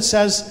definition, it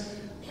says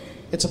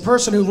it's a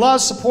person who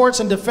loves,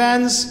 supports, and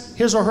defends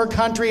his or her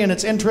country and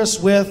its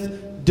interests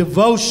with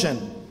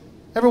devotion.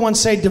 Everyone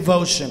say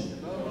devotion.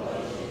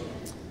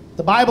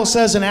 The Bible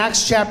says in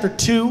Acts chapter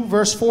 2,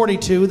 verse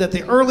 42, that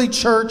the early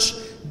church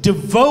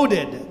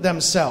devoted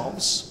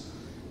themselves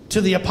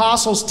to the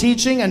apostles'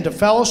 teaching and to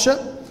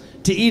fellowship,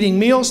 to eating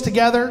meals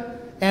together,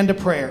 and to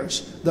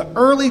prayers. The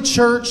early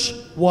church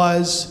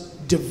was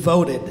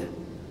devoted.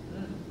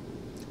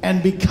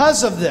 And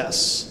because of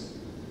this,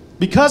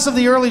 because of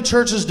the early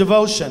church's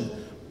devotion,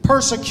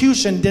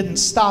 persecution didn't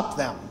stop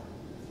them.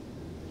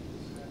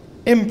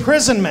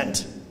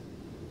 Imprisonment,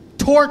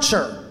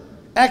 torture,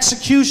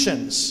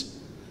 executions,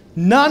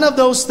 none of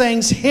those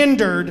things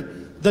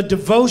hindered the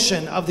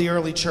devotion of the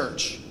early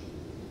church.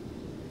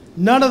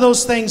 None of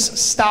those things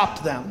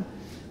stopped them.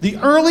 The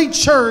early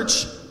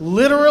church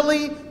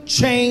literally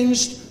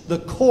changed the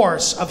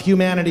course of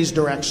humanity's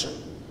direction.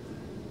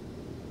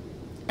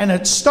 And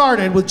it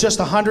started with just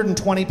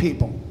 120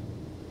 people.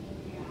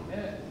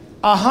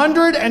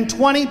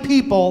 120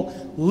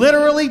 people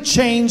literally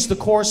changed the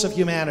course of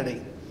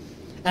humanity.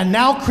 And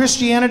now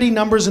Christianity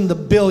numbers in the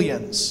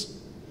billions.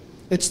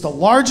 It's the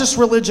largest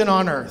religion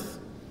on earth.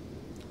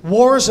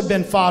 Wars have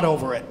been fought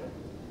over it.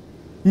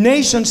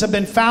 Nations have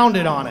been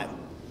founded on it.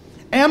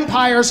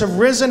 Empires have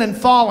risen and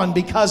fallen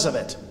because of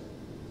it.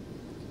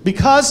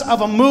 Because of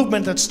a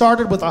movement that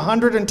started with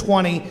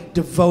 120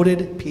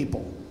 devoted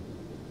people.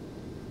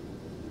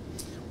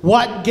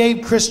 What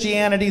gave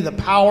Christianity the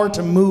power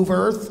to move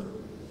earth?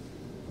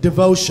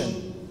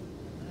 Devotion.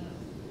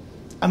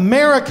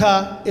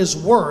 America is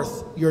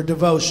worth your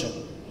devotion.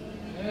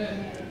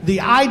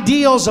 The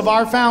ideals of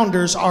our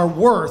founders are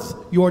worth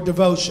your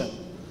devotion.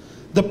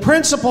 The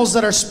principles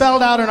that are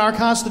spelled out in our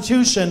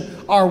Constitution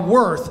are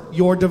worth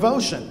your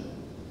devotion.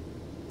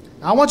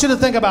 Now, I want you to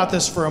think about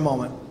this for a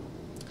moment.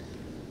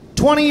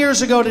 20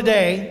 years ago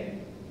today,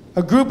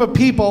 a group of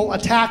people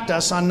attacked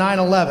us on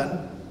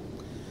 9/11.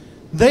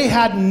 They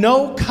had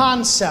no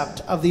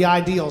concept of the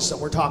ideals that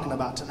we're talking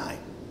about tonight.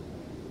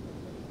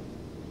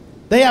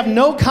 They have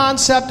no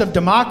concept of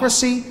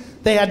democracy.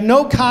 They had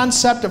no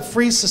concept of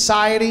free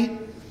society.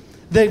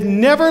 They've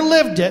never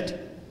lived it,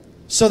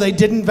 so they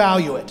didn't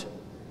value it.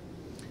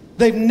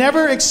 They've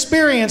never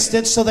experienced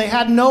it, so they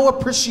had no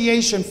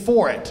appreciation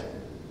for it.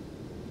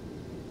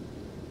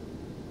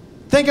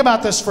 Think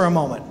about this for a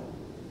moment.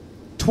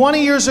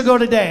 20 years ago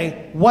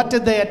today, what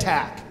did they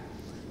attack?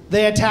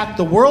 They attacked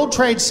the World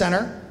Trade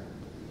Center,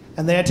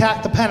 and they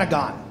attacked the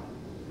Pentagon.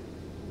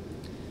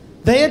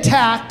 They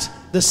attacked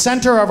the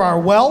center of our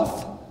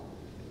wealth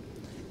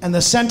and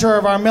the center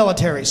of our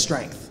military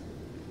strength.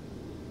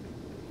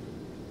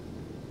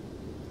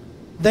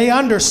 They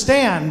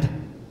understand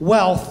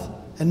wealth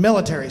and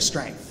military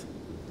strength.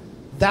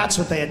 That's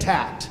what they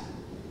attacked.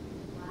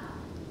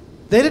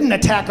 They didn't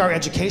attack our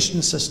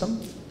education system.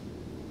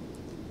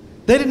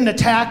 They didn't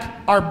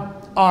attack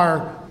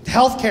our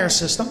healthcare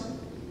system.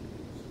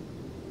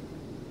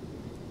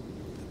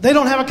 They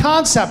don't have a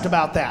concept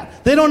about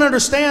that. They don't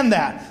understand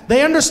that.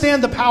 They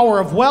understand the power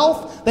of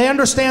wealth. They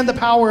understand the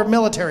power of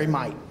military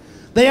might.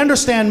 They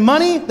understand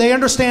money. They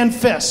understand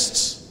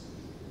fists.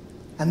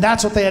 And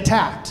that's what they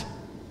attacked.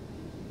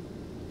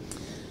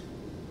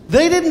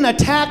 They didn't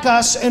attack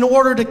us in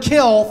order to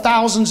kill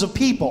thousands of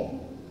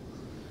people.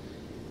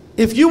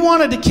 If you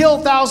wanted to kill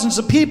thousands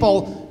of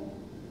people,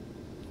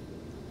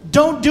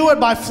 don't do it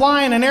by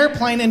flying an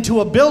airplane into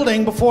a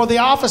building before the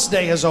office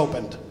day is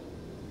opened.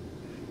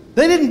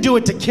 They didn't do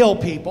it to kill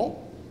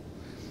people.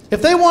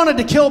 If they wanted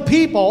to kill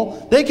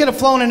people, they could have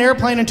flown an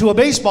airplane into a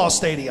baseball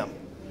stadium.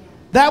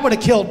 That would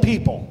have killed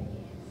people.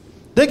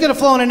 They could have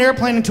flown an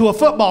airplane into a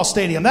football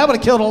stadium. That would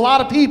have killed a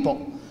lot of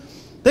people.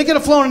 They could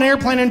have flown an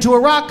airplane into a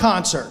rock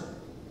concert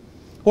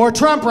or a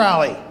Trump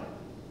rally.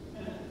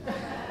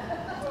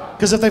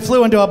 Because if they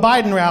flew into a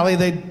Biden rally,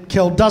 they'd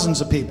kill dozens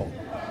of people.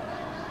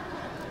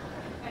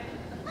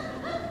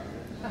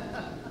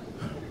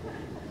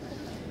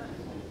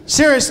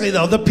 Seriously,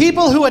 though, the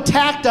people who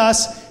attacked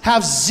us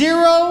have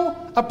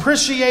zero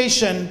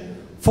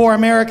appreciation for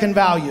American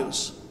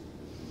values.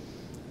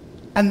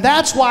 And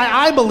that's why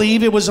I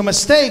believe it was a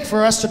mistake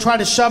for us to try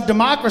to shove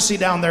democracy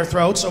down their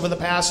throats over the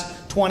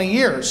past 20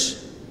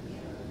 years.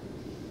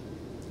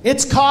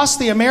 It's cost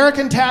the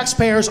American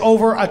taxpayers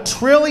over $1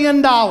 trillion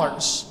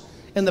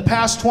in the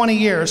past 20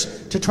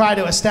 years to try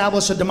to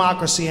establish a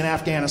democracy in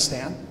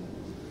Afghanistan.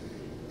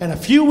 And a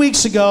few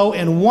weeks ago,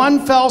 in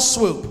one fell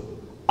swoop,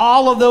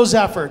 all of those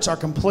efforts are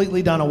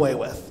completely done away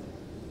with.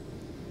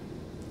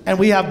 And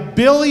we have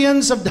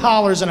billions of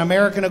dollars in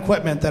American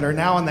equipment that are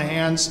now in the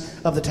hands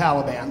of the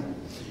Taliban.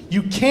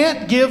 You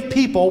can't give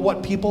people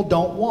what people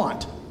don't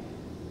want.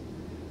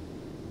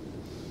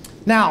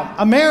 Now,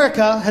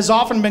 America has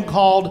often been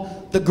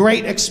called the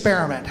Great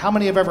Experiment. How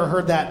many have ever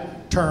heard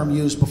that term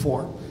used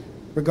before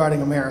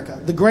regarding America?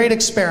 The Great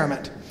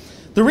Experiment.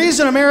 The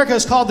reason America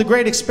is called the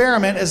Great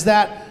Experiment is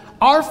that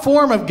our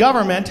form of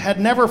government had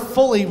never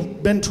fully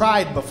been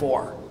tried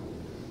before.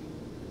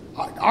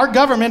 Our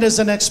government is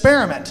an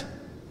experiment,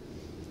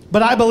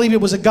 but I believe it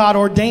was a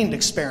God-ordained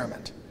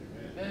experiment.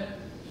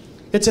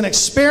 It's an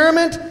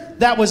experiment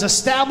that was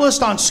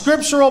established on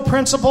scriptural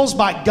principles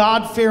by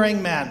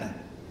God-fearing men.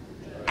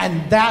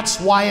 And that's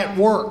why it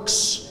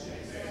works.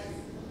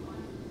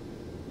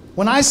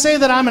 When I say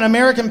that I'm an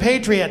American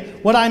patriot,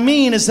 what I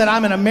mean is that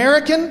I'm an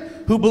American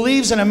who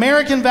believes in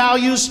American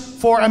values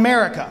for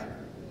America.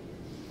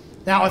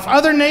 Now, if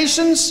other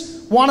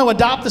nations want to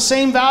adopt the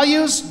same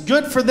values,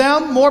 good for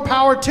them, more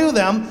power to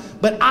them,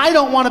 but I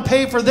don't want to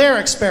pay for their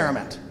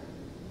experiment.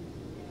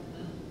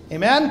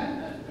 Amen?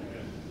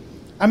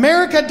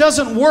 America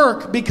doesn't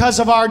work because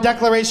of our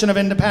Declaration of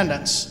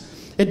Independence.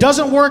 It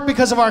doesn't work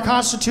because of our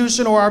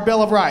Constitution or our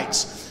Bill of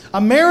Rights.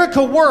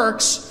 America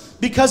works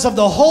because of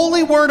the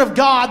holy word of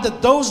God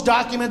that those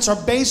documents are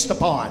based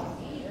upon.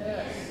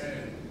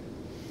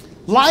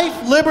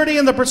 Life, liberty,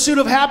 and the pursuit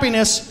of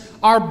happiness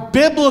are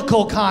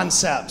biblical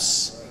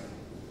concepts.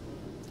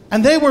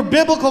 And they were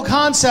biblical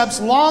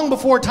concepts long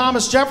before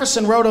Thomas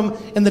Jefferson wrote them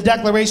in the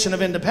Declaration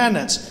of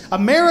Independence.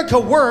 America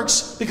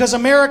works because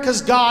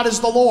America's God is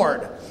the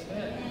Lord.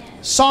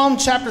 Psalm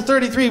chapter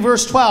 33,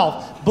 verse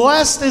 12.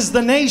 Blessed is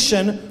the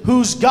nation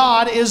whose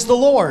God is the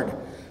Lord.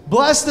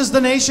 Blessed is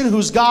the nation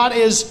whose God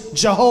is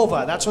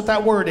Jehovah. That's what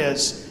that word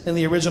is in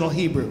the original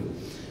Hebrew.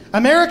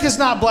 America is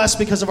not blessed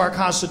because of our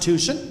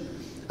Constitution.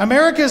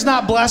 America is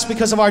not blessed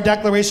because of our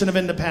Declaration of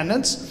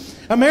Independence.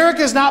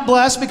 America is not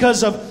blessed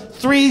because of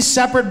 3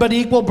 separate but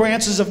equal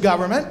branches of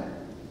government.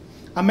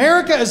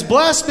 America is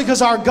blessed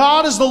because our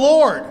God is the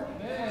Lord.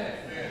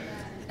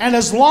 And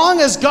as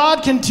long as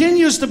God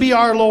continues to be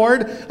our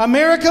Lord,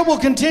 America will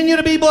continue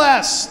to be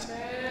blessed.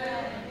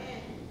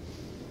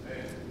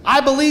 I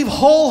believe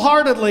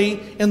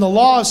wholeheartedly in the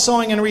law of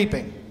sowing and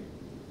reaping.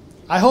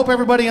 I hope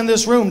everybody in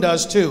this room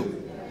does too.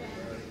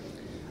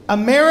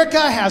 America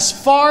has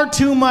far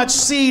too much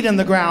seed in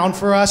the ground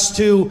for us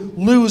to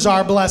lose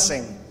our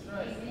blessing.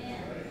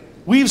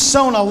 We've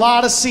sown a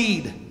lot of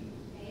seed.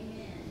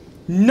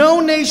 No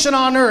nation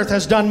on earth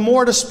has done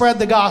more to spread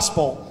the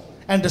gospel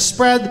and to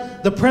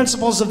spread the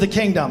principles of the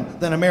kingdom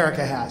than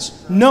America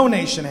has. No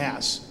nation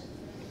has.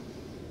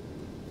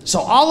 So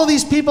all of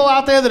these people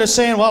out there that are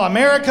saying, well,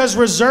 America's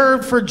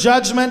reserved for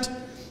judgment,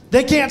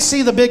 they can't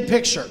see the big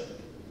picture.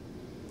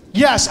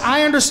 Yes,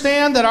 I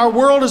understand that our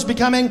world is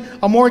becoming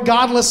a more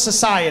godless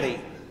society.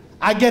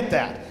 I get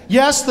that.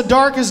 Yes, the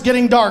dark is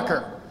getting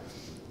darker.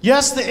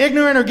 Yes, the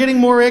ignorant are getting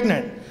more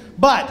ignorant.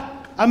 But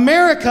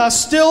America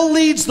still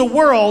leads the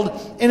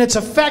world in its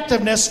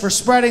effectiveness for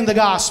spreading the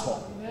gospel.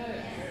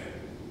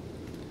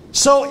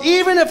 So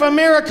even if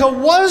America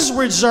was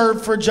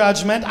reserved for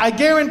judgment, I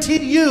guarantee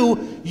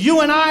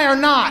you and I are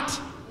not.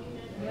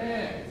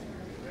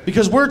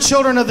 Because we're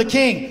children of the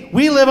King.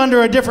 We live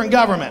under a different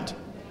government.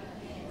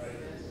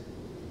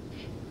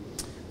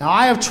 Now,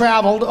 I have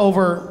traveled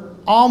over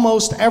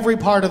almost every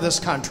part of this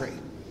country.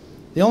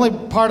 The only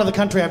part of the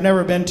country I've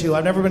never been to,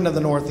 I've never been to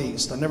the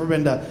Northeast. I've never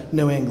been to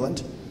New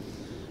England.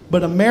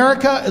 But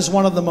America is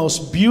one of the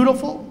most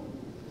beautiful,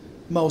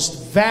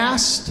 most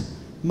vast,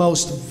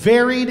 most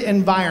varied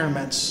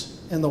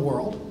environments in the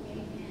world.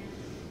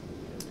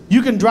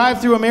 You can drive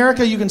through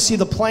America, you can see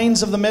the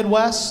plains of the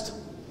Midwest,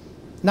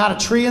 not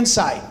a tree in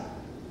sight.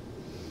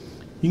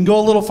 You can go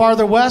a little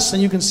farther west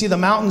and you can see the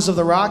mountains of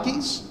the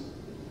Rockies.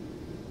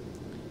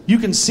 You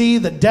can see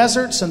the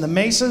deserts and the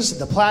mesas,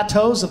 the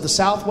plateaus of the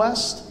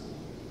Southwest.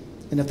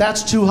 And if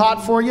that's too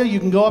hot for you, you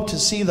can go up to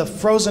see the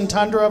frozen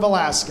tundra of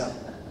Alaska.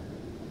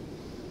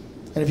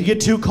 And if you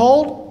get too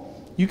cold,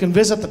 you can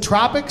visit the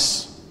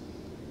tropics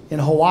in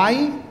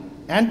Hawaii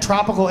and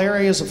tropical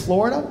areas of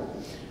Florida.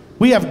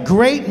 We have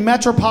great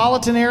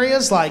metropolitan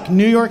areas like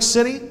New York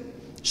City,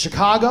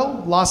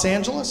 Chicago, Los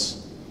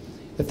Angeles.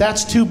 If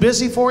that's too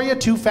busy for you,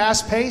 too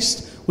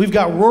fast-paced, we've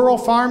got rural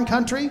farm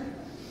country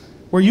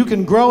where you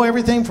can grow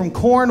everything from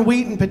corn,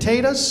 wheat, and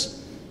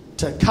potatoes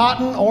to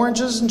cotton,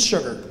 oranges, and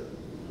sugar.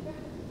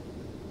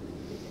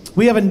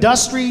 We have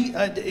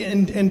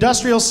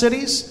industrial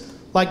cities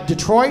like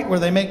Detroit, where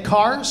they make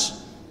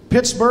cars,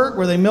 Pittsburgh,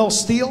 where they mill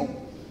steel,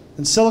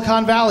 and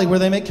Silicon Valley, where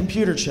they make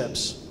computer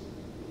chips.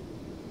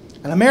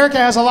 And America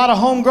has a lot of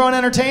homegrown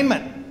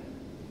entertainment,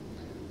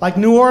 like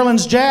New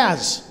Orleans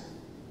jazz.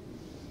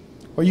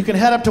 Or you can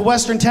head up to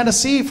Western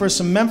Tennessee for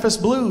some Memphis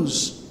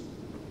blues.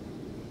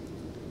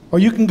 Or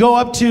you can go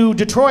up to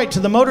Detroit, to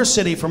the Motor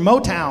City, for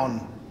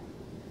Motown.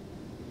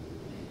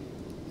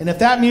 And if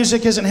that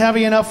music isn't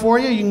heavy enough for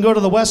you, you can go to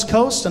the West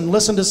Coast and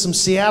listen to some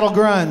Seattle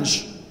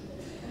grunge.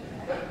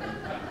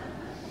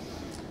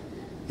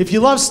 If you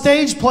love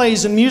stage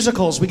plays and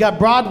musicals, we got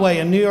Broadway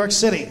in New York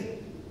City.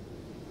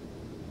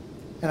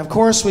 And of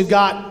course, we've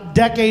got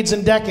decades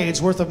and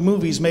decades worth of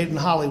movies made in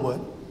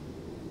Hollywood.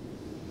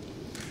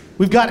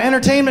 We've got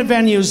entertainment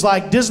venues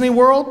like Disney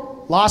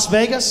World, Las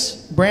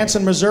Vegas,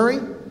 Branson, Missouri.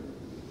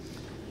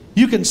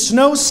 You can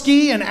snow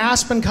ski in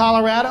Aspen,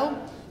 Colorado.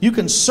 You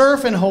can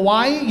surf in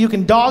Hawaii. You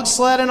can dog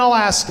sled in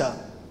Alaska.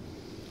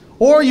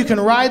 Or you can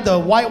ride the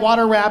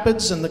Whitewater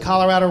Rapids in the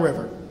Colorado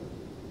River.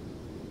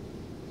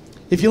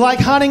 If you like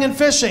hunting and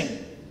fishing,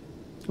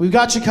 we've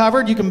got you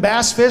covered. You can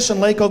bass fish in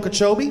Lake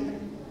Okeechobee.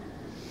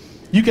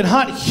 You can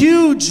hunt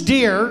huge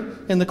deer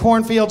in the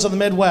cornfields of the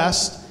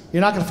Midwest.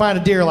 You're not going to find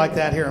a deer like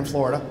that here in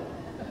Florida.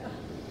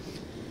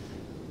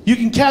 You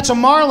can catch a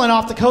marlin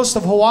off the coast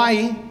of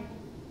Hawaii.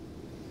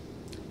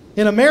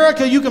 In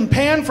America, you can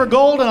pan for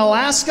gold in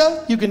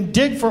Alaska. You can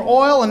dig for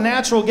oil and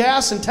natural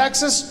gas in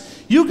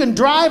Texas. You can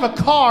drive a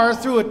car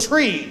through a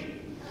tree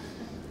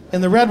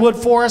in the redwood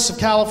forests of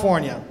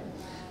California.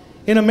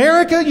 In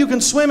America, you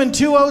can swim in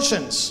 2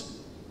 oceans.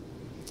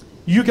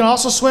 You can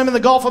also swim in the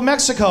Gulf of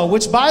Mexico,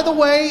 which, by the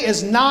way,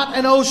 is not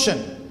an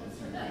ocean.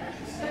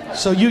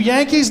 So you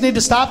Yankees need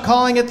to stop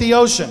calling it the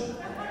ocean.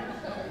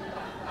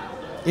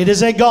 It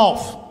is a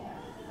gulf.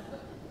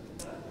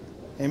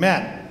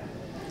 Amen.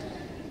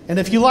 And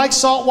if you like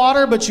salt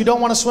water, but you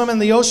don't want to swim in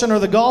the ocean or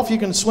the Gulf, you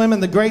can swim in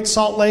the Great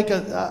Salt Lake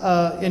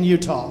in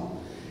Utah.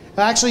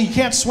 Actually, you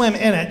can't swim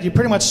in it. You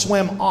pretty much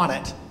swim on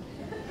it,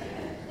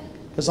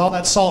 because all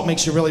that salt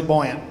makes you really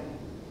buoyant.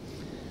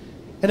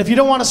 And if you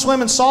don't want to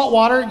swim in salt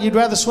water, you'd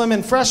rather swim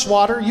in fresh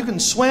water, you can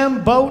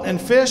swim, boat, and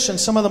fish in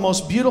some of the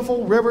most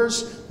beautiful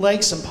rivers,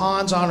 lakes, and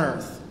ponds on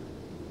earth.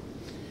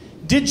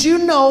 Did you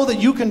know that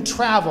you can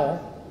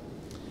travel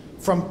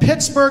from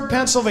Pittsburgh,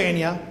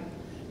 Pennsylvania,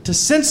 to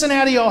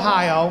Cincinnati,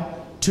 Ohio,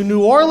 to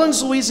New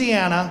Orleans,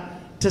 Louisiana,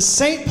 to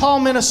St.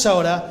 Paul,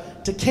 Minnesota,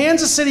 to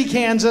Kansas City,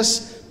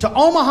 Kansas, to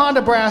Omaha,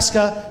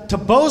 Nebraska, to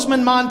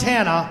Bozeman,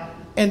 Montana,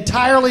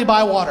 entirely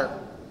by water?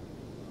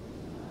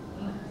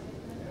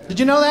 Did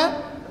you know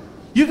that?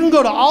 You can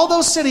go to all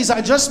those cities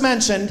I just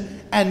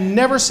mentioned and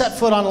never set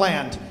foot on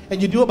land.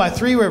 And you do it by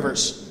 3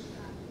 rivers.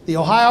 The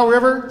Ohio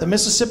River, the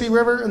Mississippi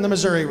River, and the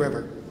Missouri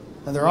River.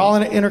 And they're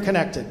all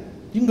interconnected.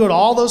 You can go to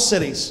all those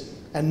cities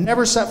and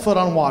never set foot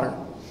on water.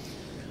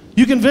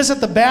 You can visit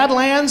the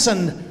Badlands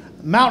and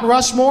Mount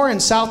Rushmore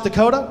in South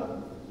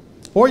Dakota.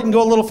 Or you can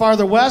go a little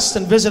farther west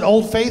and visit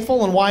Old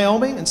Faithful in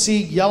Wyoming and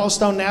see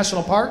Yellowstone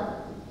National Park.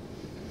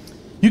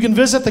 You can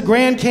visit the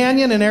Grand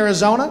Canyon in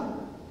Arizona.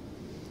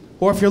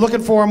 Or if you're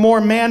looking for a more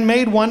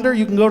man-made wonder,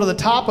 you can go to the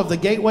top of the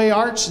Gateway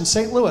Arch in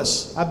St.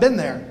 Louis. I've been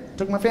there.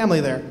 Took my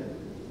family there.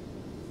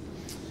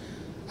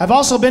 I've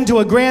also been to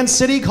a grand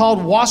city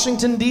called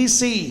Washington,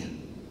 D.C.,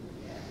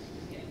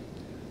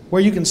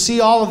 where you can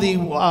see all of the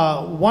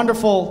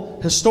wonderful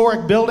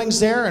historic buildings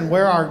there and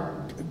where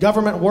our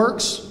government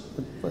works,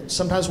 but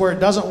sometimes where it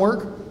doesn't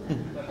work.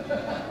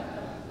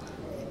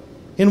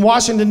 In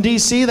Washington,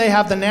 D.C., they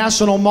have the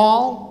National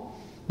Mall.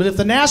 But if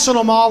the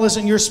National Mall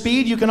isn't your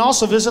speed, you can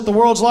also visit the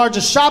world's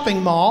largest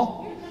shopping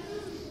mall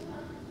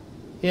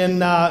in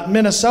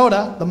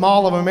Minnesota, the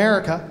Mall of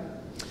America.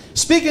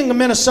 Speaking of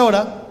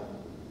Minnesota,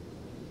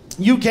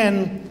 you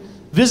can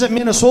visit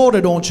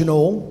Minnesota, don't you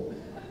know?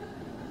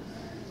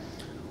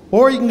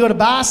 Or you can go to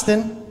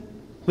Boston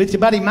with your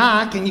buddy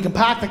Mike, and you can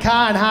park the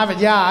car in Harvard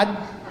Yard.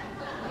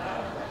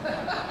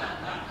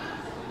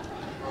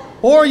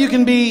 Or you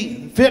can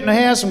be fitting to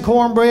have some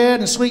cornbread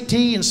and sweet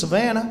tea in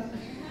Savannah.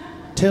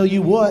 Tell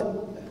you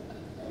what.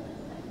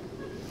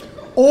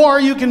 Or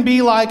you can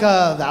be like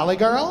a valley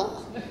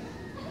girl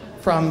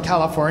from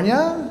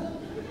California.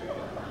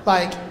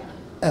 Like,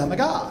 oh my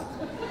God.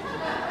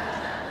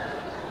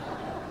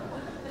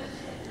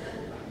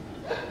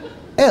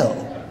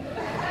 L.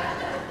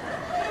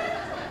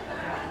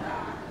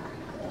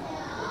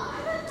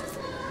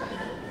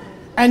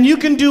 And you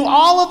can do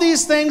all of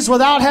these things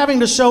without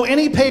having to show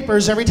any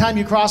papers every time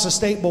you cross a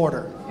state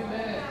border.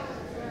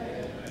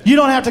 You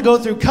don't have to go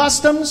through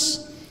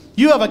customs.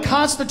 You have a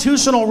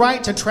constitutional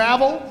right to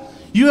travel.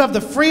 You have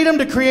the freedom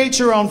to create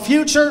your own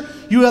future.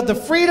 You have the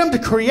freedom to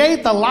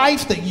create the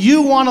life that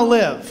you want to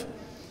live.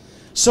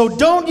 So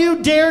don't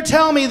you dare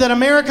tell me that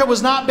America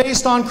was not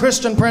based on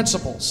Christian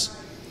principles.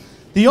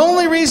 The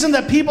only reason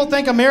that people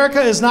think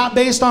America is not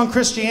based on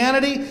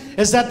Christianity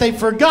is that they've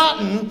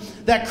forgotten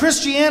that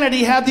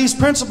Christianity had these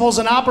principles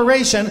in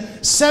operation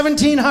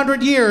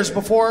 1,700 years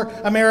before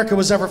America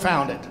was ever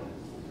founded.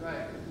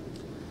 Right.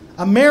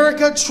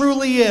 America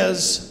truly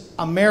is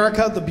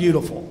America the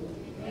beautiful.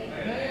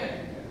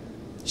 Amen.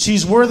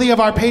 She's worthy of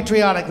our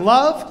patriotic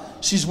love.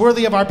 She's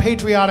worthy of our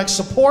patriotic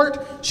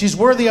support. She's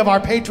worthy of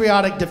our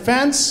patriotic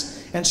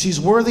defense. And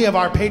she's worthy of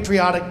our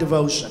patriotic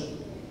devotion.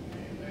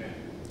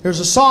 There's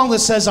a song that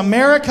says,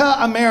 America,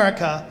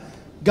 America,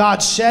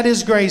 God shed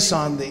his grace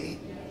on thee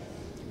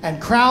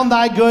and crowned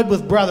thy good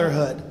with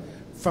brotherhood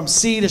from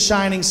sea to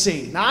shining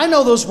sea. Now, I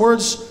know those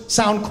words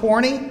sound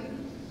corny,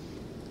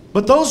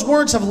 but those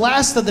words have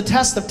lasted the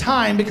test of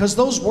time because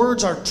those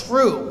words are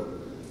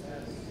true.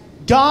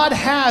 God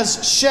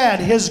has shed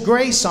his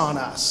grace on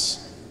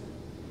us.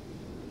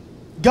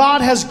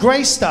 God has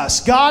graced us.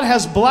 God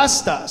has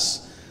blessed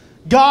us.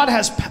 God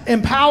has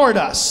empowered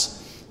us.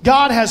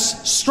 God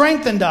has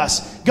strengthened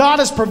us. God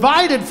has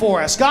provided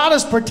for us. God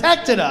has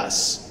protected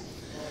us.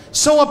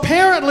 So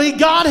apparently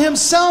God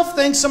himself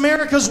thinks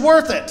America's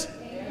worth it.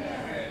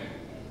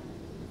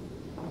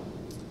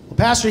 Well,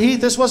 Pastor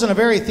Heath, this wasn't a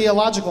very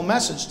theological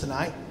message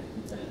tonight.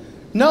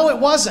 No, it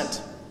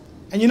wasn't.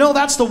 And you know,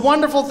 that's the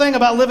wonderful thing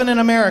about living in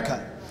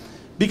America.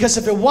 Because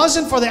if it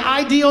wasn't for the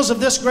ideals of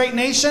this great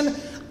nation,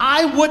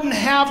 I wouldn't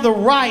have the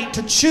right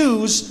to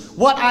choose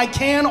what I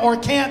can or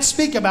can't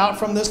speak about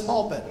from this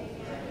pulpit.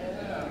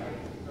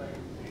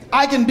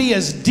 I can be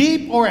as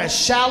deep or as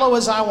shallow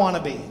as I want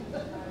to be.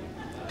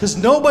 Because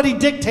nobody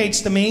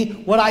dictates to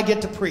me what I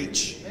get to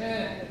preach.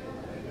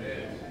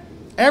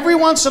 Every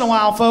once in a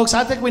while, folks,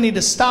 I think we need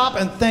to stop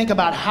and think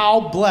about how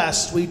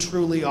blessed we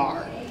truly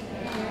are.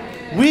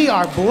 We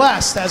are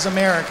blessed as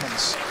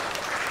Americans.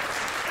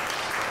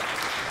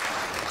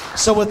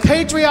 So with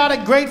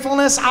patriotic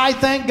gratefulness, I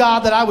thank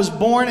God that I was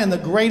born in the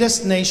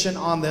greatest nation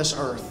on this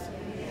earth.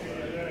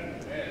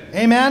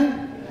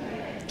 Amen?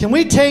 Can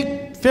we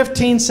take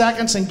 15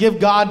 seconds and give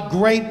God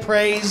great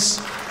praise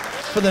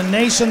for the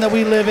nation that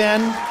we live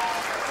in?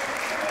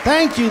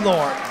 Thank you,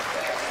 Lord.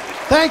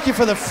 Thank you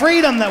for the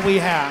freedom that we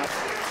have.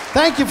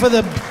 Thank you for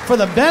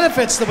the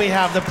benefits that we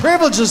have, the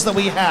privileges that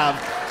we have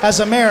as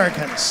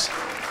Americans.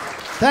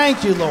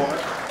 Thank you, Lord.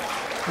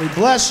 We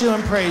bless you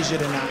and praise you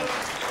tonight.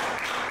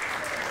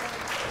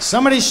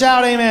 Somebody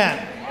shout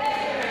amen.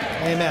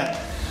 Amen.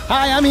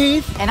 Hi, I'm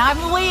Heath. And I'm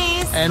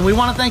Louise. And we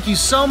want to thank you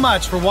so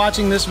much for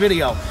watching this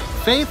video.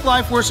 Faith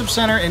Life Worship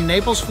Center in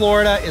Naples,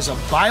 Florida is a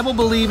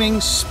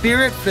Bible-believing,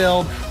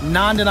 Spirit-filled,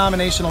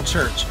 non-denominational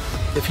church.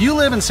 If you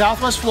live in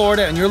Southwest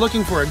Florida and you're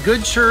looking for a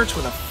good church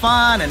with a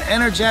fun and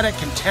energetic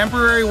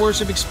contemporary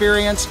worship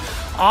experience,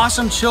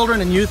 awesome children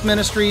and youth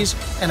ministries,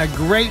 and a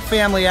great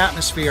family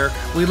atmosphere,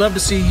 we'd love to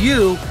see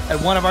you at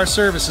one of our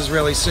services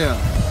really soon.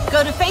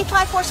 Go to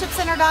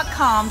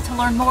faithlifeworshipcenter.com to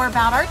learn more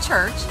about our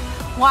church,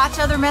 watch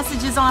other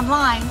messages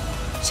online,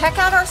 check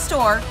out our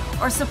store,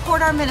 or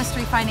support our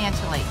ministry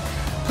financially.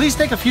 Please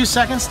take a few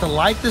seconds to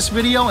like this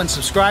video and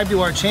subscribe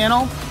to our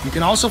channel. You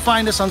can also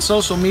find us on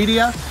social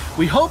media.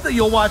 We hope that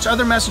you'll watch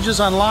other messages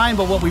online,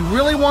 but what we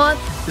really want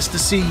is to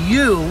see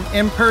you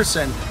in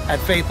person at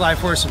Faith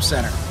Life Worship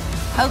Center.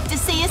 Hope to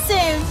see you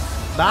soon.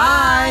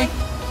 Bye. Bye.